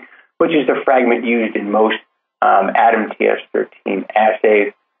VWF73, which is the fragment used in most ADAMTS13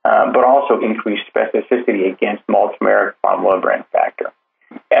 assays, but also increased specificity against multimeric von Willebrand factor.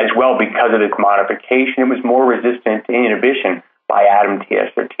 As well, because of its modification, it was more resistant to inhibition by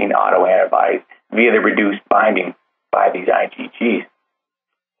ADAMTS13 autoantibodies via the reduced binding by these IgGs.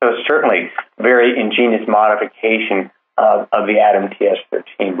 So certainly, very ingenious modification of the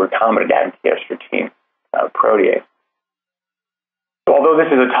ADAMTS13, recombinant ADAMTS13 protease. So although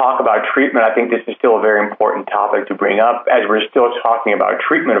this is a talk about treatment, I think this is still a very important topic to bring up, as we're still talking about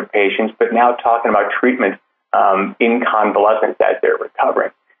treatment of patients, but now talking about treatment in convalescence as they're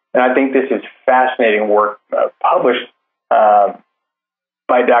recovering. And I think this is fascinating work published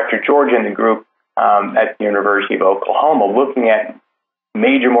by Dr. George and the group at the University of Oklahoma, looking at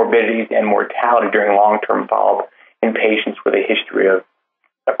major morbidities and mortality during long-term follow-up in patients with a history of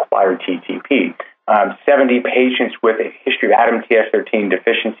acquired TTP. 70 patients with a history of ADAMTS13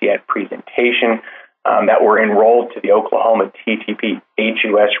 deficiency at presentation that were enrolled to the Oklahoma TTP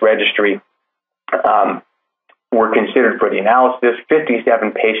HUS registry were considered for the analysis.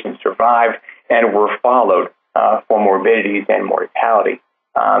 57 patients survived and were followed for morbidities and mortality.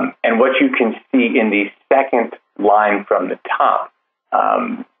 And what you can see in the second line from the top,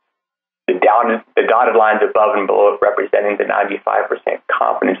 the dotted lines above and below it representing the 95%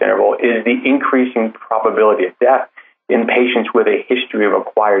 confidence interval, is the increasing probability of death in patients with a history of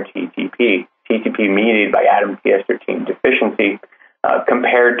acquired TTP mediated by ADAMTS13 deficiency,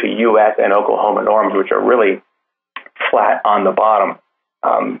 compared to U.S. and Oklahoma norms, which are really flat on the bottom.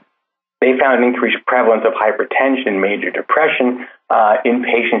 They found an increased prevalence of hypertension, major depression in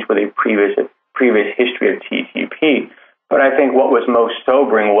patients with a previous history of TTP. But I think what was most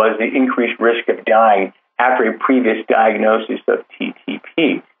sobering was the increased risk of dying after a previous diagnosis of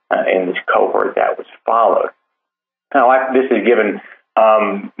TTP in this cohort that was followed. Now, this has given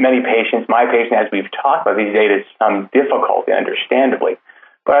many patients, my patient, as we've talked about these data, some difficulty, understandably.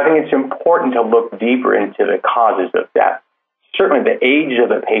 But I think it's important to look deeper into the causes of death. certainly the age of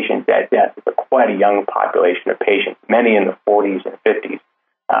the patients at death is quite a young population of patients, many in the 40s and 50s.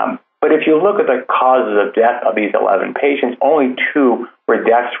 But if you look at the causes of death of these 11 patients, only 2 were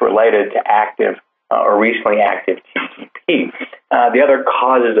deaths related to active or recently active TTP. The other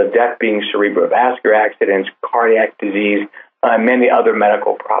causes of death being cerebrovascular accidents, cardiac disease, many other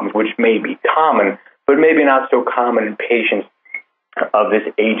medical problems, which may be common, but maybe not so common in patients of this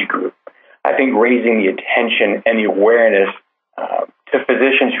age group. I think raising the attention and the awareness to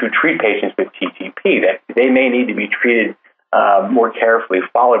physicians who treat patients with TTP, that they may need to be treated more carefully,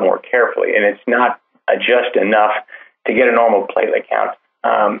 followed more carefully, and it's not just enough to get a normal platelet count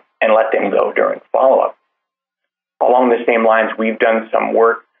and let them go during follow-up. Along the same lines, we've done some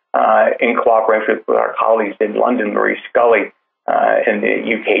work in cooperation with our colleagues in London, Marie Scully, in the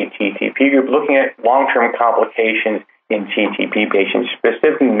UK TTP group, looking at long-term complications in TTP patients,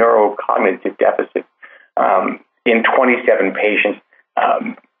 specifically neurocognitive deficits, in 27 patients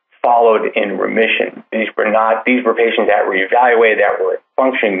followed in remission. These were patients that were evaluated, that were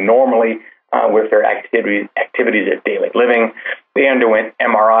functioning normally with their activities of daily living. They underwent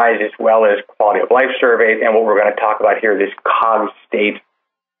MRIs as well as quality of life surveys, and what we're going to talk about here, this COG state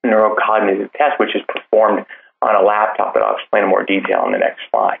neurocognitive test, which is performed on a laptop that I'll explain in more detail in the next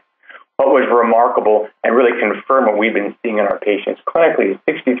slide. What was remarkable and really confirmed what we've been seeing in our patients clinically is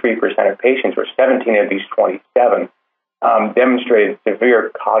 63% of patients, or 17 of these 27, demonstrated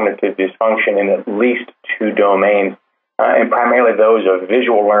severe cognitive dysfunction in at least 2 domains, and primarily those of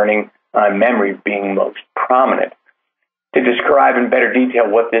visual learning, memory being most prominent. To describe in better detail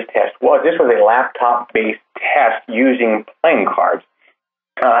what this test was, this was a laptop-based test using playing cards,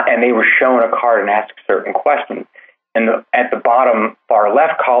 and they were shown a card and asked certain questions. And at the bottom far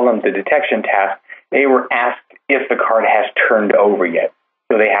left column, the detection task, they were asked if the card has turned over yet.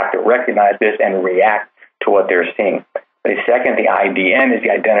 So they have to recognize this and react to what they're seeing. The second, the IDN, is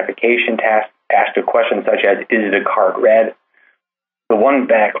the identification task, asked a question such as, is the card red? The one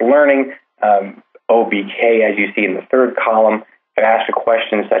back learning, OBK, as you see in the third column, asked a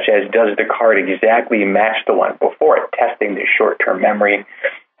question such as, does the card exactly match the one before it, testing the short-term memory.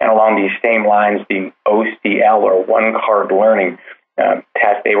 And along these same lines, the OCL, or one card learning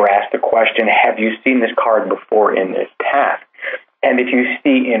test, they were asked the question, have you seen this card before in this task? And if you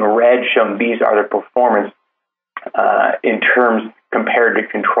see in red shown, these are the performance in terms compared to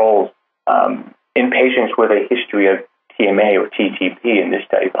controls in patients with a history of TMA or TTP in this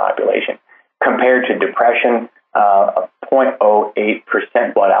study population. Compared to depression, a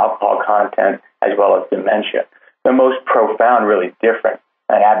 0.08% blood alcohol content, as well as dementia. The most profound, really different,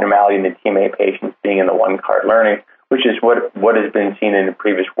 an abnormality in the TMA patients being in the one card learning, which is what has been seen in the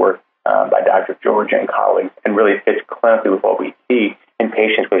previous work by Dr. George and colleagues, and really fits clinically with what we see in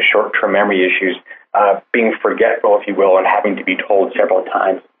patients with short-term memory issues, being forgetful, if you will, and having to be told several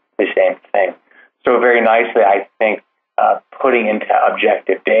times the same thing. So very nicely, I think, putting into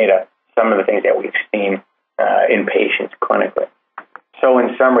objective data some of the things that we've seen in patients clinically. So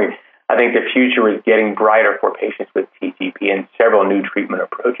in summary, I think the future is getting brighter for patients with TTP and several new treatment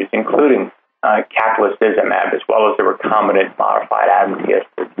approaches, including catalyzumab, as well as the recombinant modified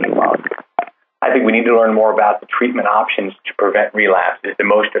ADAMTS13 molecule. I think we need to learn more about the treatment options to prevent relapses, the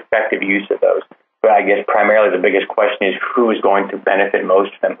most effective use of those. But I guess primarily the biggest question is who is going to benefit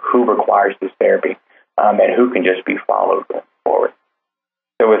most from them, who requires this therapy, and who can just be followed going forward.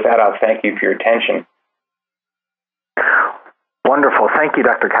 So with that, I'll thank you for your attention. Wonderful. Thank you,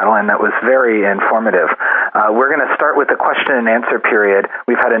 Dr. Cataland. That was very informative. We're going to start with the question and answer period.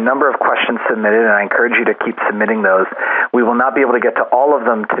 We've had a number of questions submitted, and I encourage you to keep submitting those. We will not be able to get to all of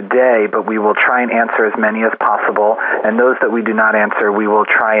them today, but we will try and answer as many as possible. And those that we do not answer, we will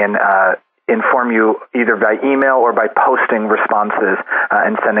try and inform you either by email or by posting responses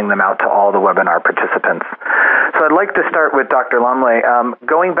and sending them out to all the webinar participants. So I'd like to start with Dr. Lämmle.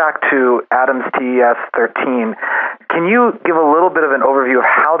 Going back to ADAMTS13, can you give a little bit of an overview of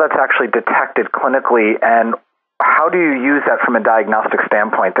how that's actually detected clinically, and how do you use that from a diagnostic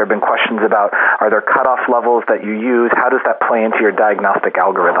standpoint? There have been questions about, are there cutoff levels that you use? How does that play into your diagnostic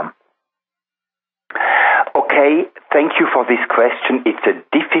algorithm? Okay, thank you for this question. It's a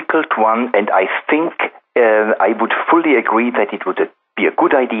difficult one, and I think I would fully agree that it would be a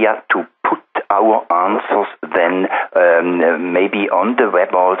good idea to put our answers then maybe on the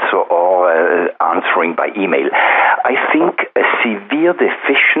web also, or answering by email. I think a severe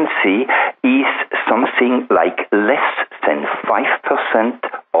deficiency is something like less than 5%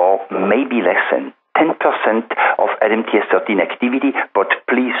 or maybe less than 10% of ADAMTS13 activity, but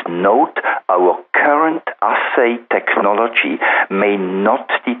please note our current assay technology may not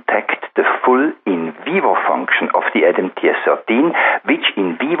detect the full in vivo function of the ADAMTS13, which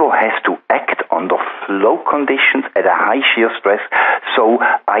in vivo has to act under flow conditions at a high shear stress. So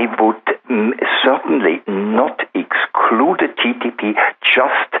I would certainly not exclude a TTP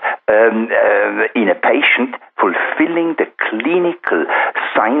just in a patient fulfilling the clinical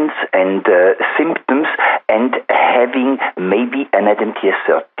signs and symptoms and having maybe an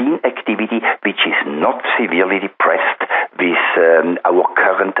ADAMTS13 activity which is not severely depressed with our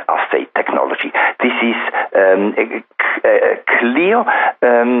current assay technology. This is a clear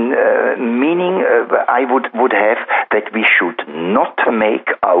meaning I would have that we should not make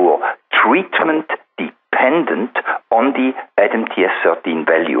our treatment dependent on the ADAMTS13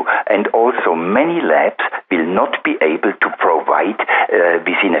 value, and also many labs will not be able to provide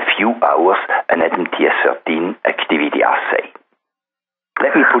within a few hours an ADAMTS13 activity assay.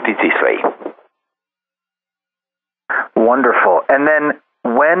 Let me put it this way. Wonderful. And then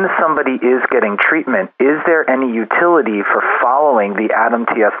when somebody is getting treatment, is there any utility for following the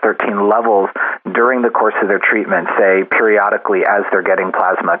ADAMTS13 levels during the course of their treatment, say periodically as they're getting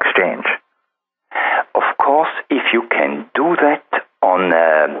plasma exchange? Of course, if you can do that on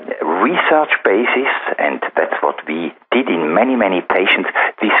a research basis, and that's what we did in many, many patients,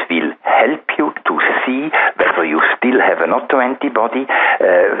 this will help you to see whether you still have an autoantibody.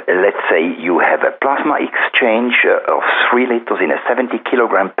 Let's say you have a plasma exchange of 3 liters in a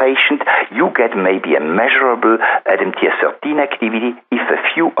 70-kilogram patient. You get maybe a measurable ADAMTS13 activity. If a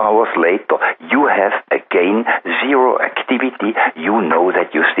few hours later you have again zero activity, you know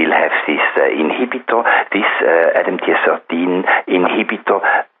that you still have this inhibitor, this ADAMTS13 inhibitor,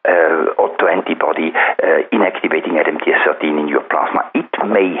 autoantibody inactivating ADAMTS13 in your plasma. It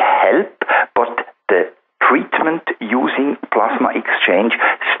may help, but the treatment using plasma exchange,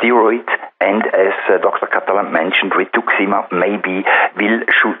 steroids, and as Dr. Cataland mentioned, rituximab maybe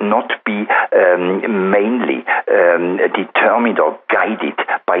should not be mainly determined or guided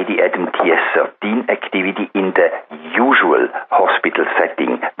by the ADAMTS13 activity in the usual hospital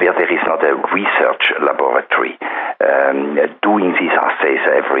setting where there is not a research laboratory doing these assays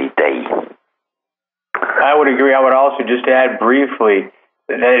every day. I would agree. I would also just add briefly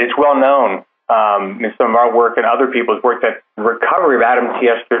that it's well known in some of our work and other people's work that recovery of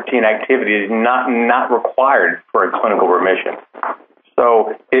ADAMTS13 activity is not required for a clinical remission.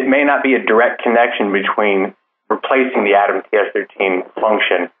 So it may not be a direct connection between replacing the ADAMTS13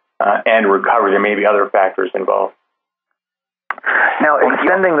 function and recovery. There may be other factors involved. Now,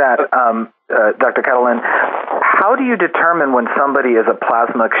 extending that, Dr. Cataland, how do you determine when somebody is a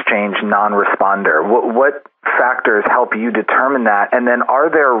plasma exchange non-responder? What factors help you determine that? And then are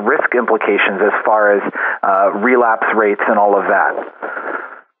there risk implications as far as relapse rates and all of that?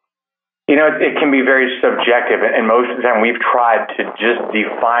 You know, it can be very subjective, and most of the time we've tried to just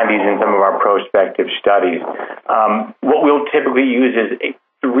define these in some of our prospective studies. What we'll typically use is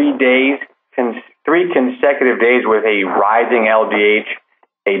 3 consecutive days with a rising LDH,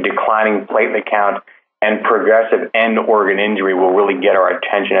 a declining platelet count, and progressive end organ injury will really get our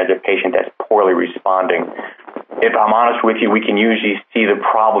attention as a patient that's poorly responding. If I'm honest with you, we can usually see the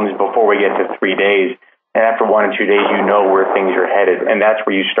problems before we get to 3 days. And after 1 or 2 days, you know where things are headed. And that's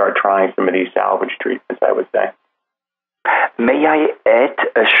where you start trying some of these salvage treatments, I would say. May I add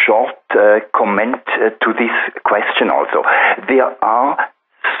a short comment to this question also? There are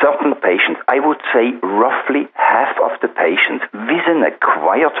certain patients, I would say roughly half of the patients with an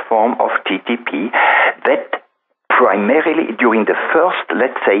acquired form of TTP that primarily during the first,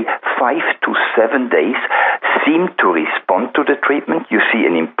 let's say, 5 to 7 days seem to respond to the treatment. You see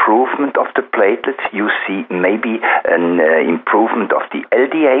an improvement of the platelets, you see maybe an improvement of the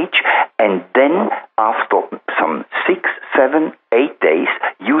LDH, and then after some 6, 7, 8 days,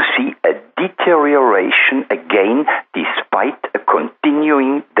 you see a deterioration again despite a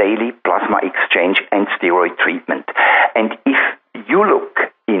continuing daily plasma exchange and steroid treatment. And if you look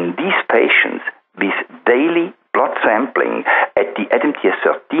in these patients with daily blood sampling at the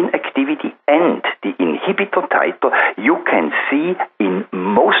ADAMTS13 activity and the inhibitor titer, you can see in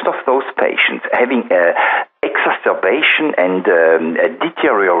most of those patients having a exacerbation and a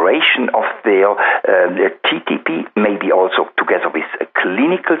deterioration of their TTP, maybe also together with a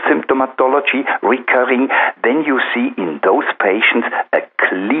clinical symptomatology recurring. Then you see in those patients a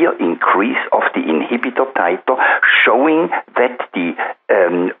clear increase of the inhibitor titer, showing that the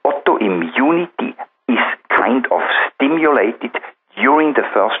autoimmunity is kind of stimulated during the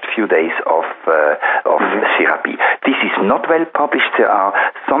first few days of therapy. This is not well published. There are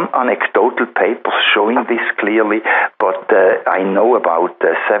some anecdotal papers showing this clearly, but I know about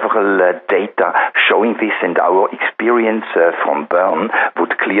several data showing this, and our experience from Bern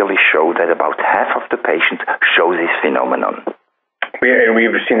would clearly show that about half of the patients show this phenomenon.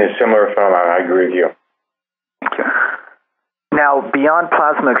 We've seen a similar phenomenon. I agree with you. Okay. Now, beyond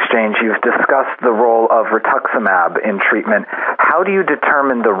plasma exchange, you've discussed the role of rituximab in treatment. How do you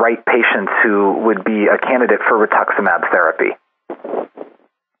determine the right patients who would be a candidate for rituximab therapy?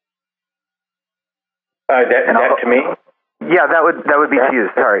 That to me? Yeah, that would be to you.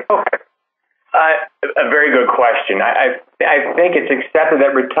 Sorry. Okay. A very good question. I think it's accepted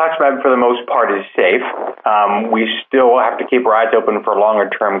that rituximab, for the most part, is safe. We still have to keep our eyes open for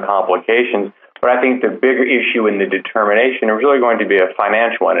longer-term complications, but I think the bigger issue in the determination is really going to be a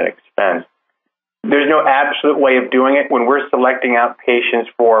financial one and expense. There's no absolute way of doing it. When we're selecting out patients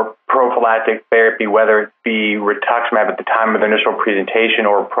for prophylactic therapy, whether it be rituximab at the time of the initial presentation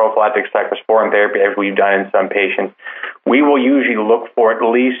or prophylactic cyclosporin therapy, as we've done in some patients, we will usually look for at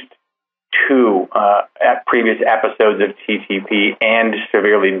least 2 previous episodes of TTP and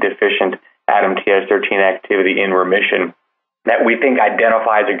severely deficient ADAMTS13 activity in remission that we think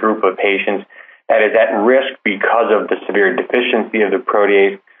identifies a group of patients that is at risk because of the severe deficiency of the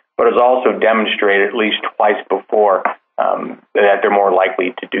protease, but is also demonstrated at least twice before that they're more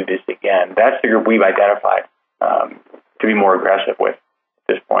likely to do this again. That's the group we've identified to be more aggressive with at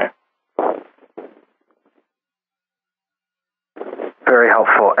this point. Very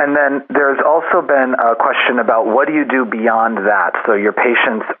helpful. And then there's also been a question about what do you do beyond that? So your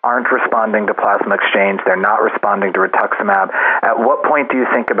patients aren't responding to plasma exchange, they're not responding to rituximab. At what point do you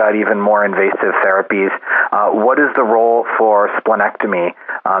think about even more invasive therapies? What is the role for splenectomy?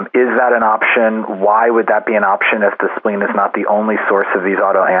 Is that an option? Why would that be an option if the spleen is not the only source of these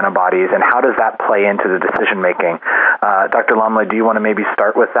autoantibodies? And how does that play into the decision-making? Dr. Lämmle, do you want to maybe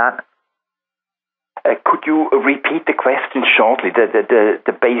start with that? Could you repeat the question shortly?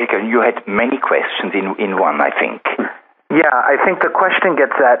 The basic, you had many questions in one, I think. Yeah, I think the question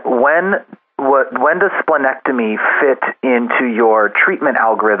gets at when does splenectomy fit into your treatment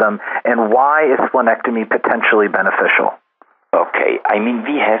algorithm, and why is splenectomy potentially beneficial? Okay, I mean,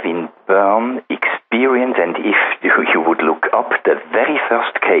 we have in Bern experience, and if you would look up the very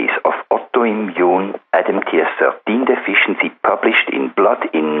first case of autoimmune ADAMTS13 deficiency published in Blood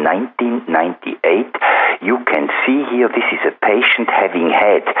in 1998, you can see here this is a patient having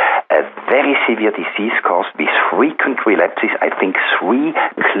had a very severe disease course with frequent relapses, I think 3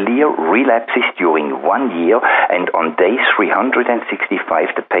 clear relapses during 1 year, and on day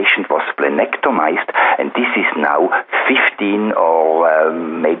 365 the patient was splenectomized, and this is now 15 or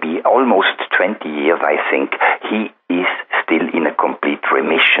maybe almost 20 years, I think. He is still in a complete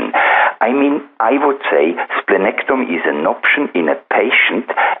remission. I mean, I would say splenectomy is an option in a patient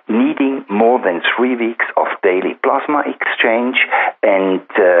needing more than 3 weeks of daily plasma exchange and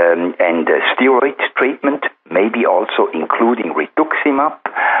steroid treatment, maybe also including rituximab,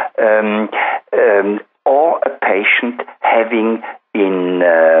 or a patient having in,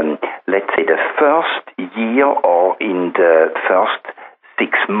 let's say, the first year or in the first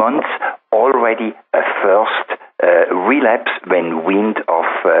 6 months already a first relapse when weaned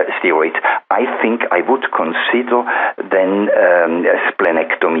off steroids. I think I would consider then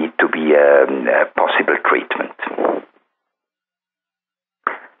splenectomy to be a possible treatment.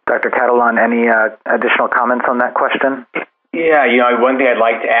 Dr. Cataland, any additional comments on that question? Yeah, one thing I'd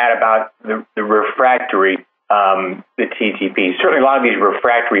like to add about the refractory, the TTP. Certainly a lot of these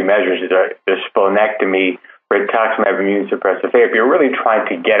refractory measures, the splenectomy, rituximab, immune suppressive therapy, are really trying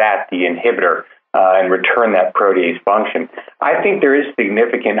to get at the inhibitor and return that protease function. I think there is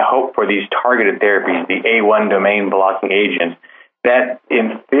significant hope for these targeted therapies, the A1 domain blocking agents, that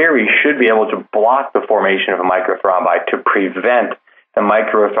in theory should be able to block the formation of a microthrombi to prevent the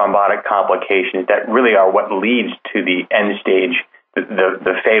microthrombotic complications that really are what leads to the end stage,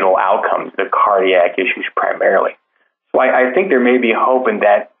 the fatal outcomes, the cardiac issues primarily. So I think there may be hope in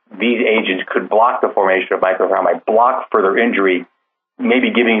that these agents could block the formation of microthrombi, block further injury,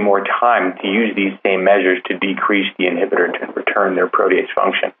 maybe giving more time to use these same measures to decrease the inhibitor to return their protease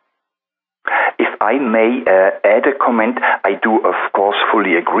function. If I may add a comment, I do, of course,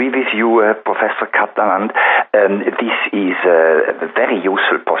 fully agree with you, Professor Cataland. This is a very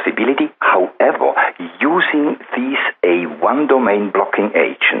useful possibility. However, using these A1 domain blocking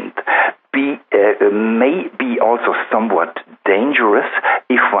agent may be also somewhat dangerous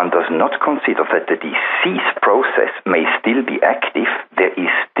if one does not consider that the disease process may still be active. There is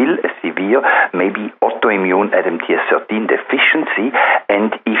still a severe, maybe autoimmune ADAMTS13 deficiency,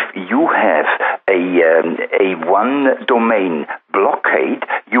 and if you have a one domain blockade,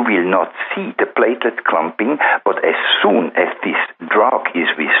 you will not see the platelet clumping, but as soon as this drug is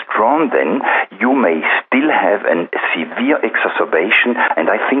withdrawn, then you may still have a severe exacerbation, and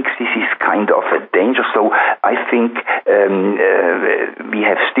I think this is kind of a danger. So I think we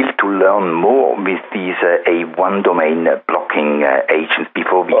have still to learn more with these A1 domain blocking agents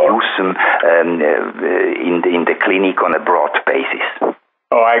before we use them in the clinic on a broad basis.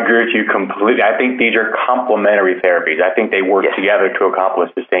 Oh, I agree with you completely. I think these are complementary therapies. I think they work together to accomplish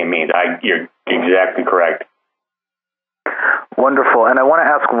the same means. You're exactly correct. Wonderful. And I want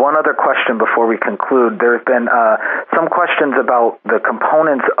to ask one other question before we conclude. There's been some questions about the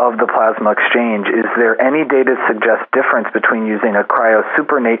components of the plasma exchange. Is there any data to suggest difference between using a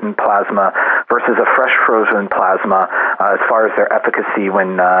cryosupernatant plasma versus a fresh frozen plasma as far as their efficacy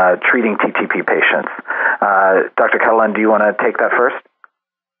when treating TTP patients? Dr. Cataland, do you want to take that first?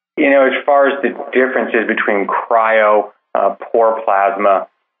 As far as the differences between cryo, poor plasma,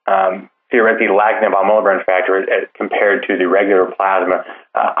 theoretically lacking of von factor compared to the regular plasma,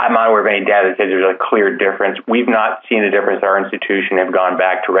 I'm not aware of any data that says there's a clear difference. We've not seen a difference. Our institution have gone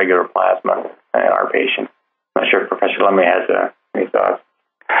back to regular plasma in our patients. I'm not sure if Professor Lämmle has any thoughts.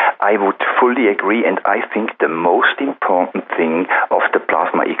 I would fully agree, and I think the most important thing of the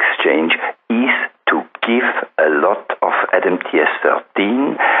plasma exchange is to give a lot of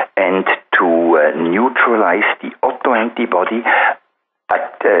ADAMTS13 and to neutralize the autoantibody,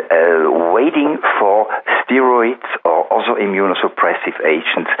 waiting for steroids or other immunosuppressive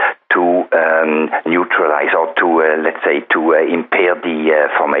agents to neutralize or to impair the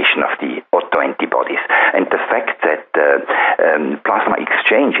formation of the autoantibodies. And the fact that plasma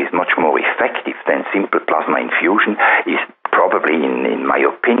exchange is much more effective than simple plasma infusion is probably, in my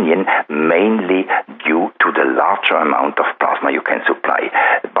opinion, mainly due to the larger amount of plasma you can supply.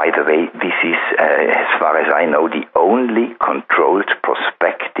 By the way, this is, as far as I know, the only controlled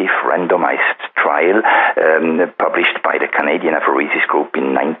prospective randomized trial published by the Canadian Apheresis Group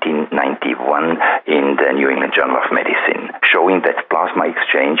in 1991 in the New England Journal of Medicine, showing that plasma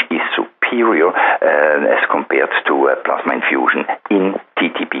exchange is superior as compared to plasma infusion in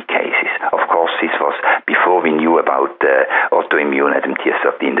TTP cases. Of course, this was before we knew about autoimmune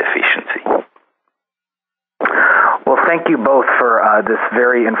ADAMTS13 deficiency. Well, thank you both for this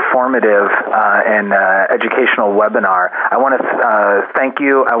very informative and educational webinar. I want to thank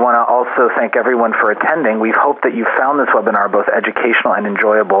you. I want to also thank everyone for attending. We hope that you found this webinar both educational and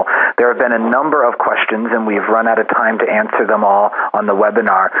enjoyable. There have been a number of questions, and we've run out of time to answer them all on the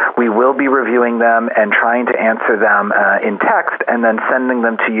webinar. We will be reviewing them and trying to answer them in text and then sending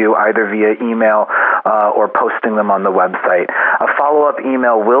them to you either via email or posting them on the website. A follow-up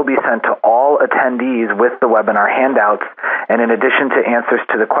email will be sent to all attendees with the webinar handouts, and in addition to answers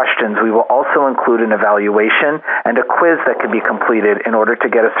to the questions, we will also include an evaluation and a quiz that can be completed in order to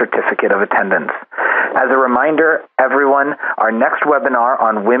get a certificate of attendance. As a reminder, everyone, our next webinar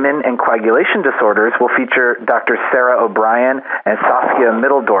on women and coagulation disorders will feature Dr. Sarah O'Brien and Saskia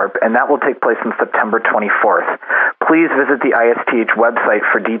Middledorp, and that will take place on September 24th. Please visit the ISTH website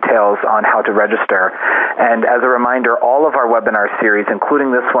for details on how to register. And as a reminder, all of our webinar series,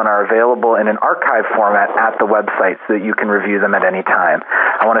 including this one, are available in an archive format at the website so that you can review them at any time.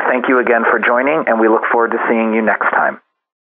 I want to thank you again for joining, and we look forward to seeing you next time.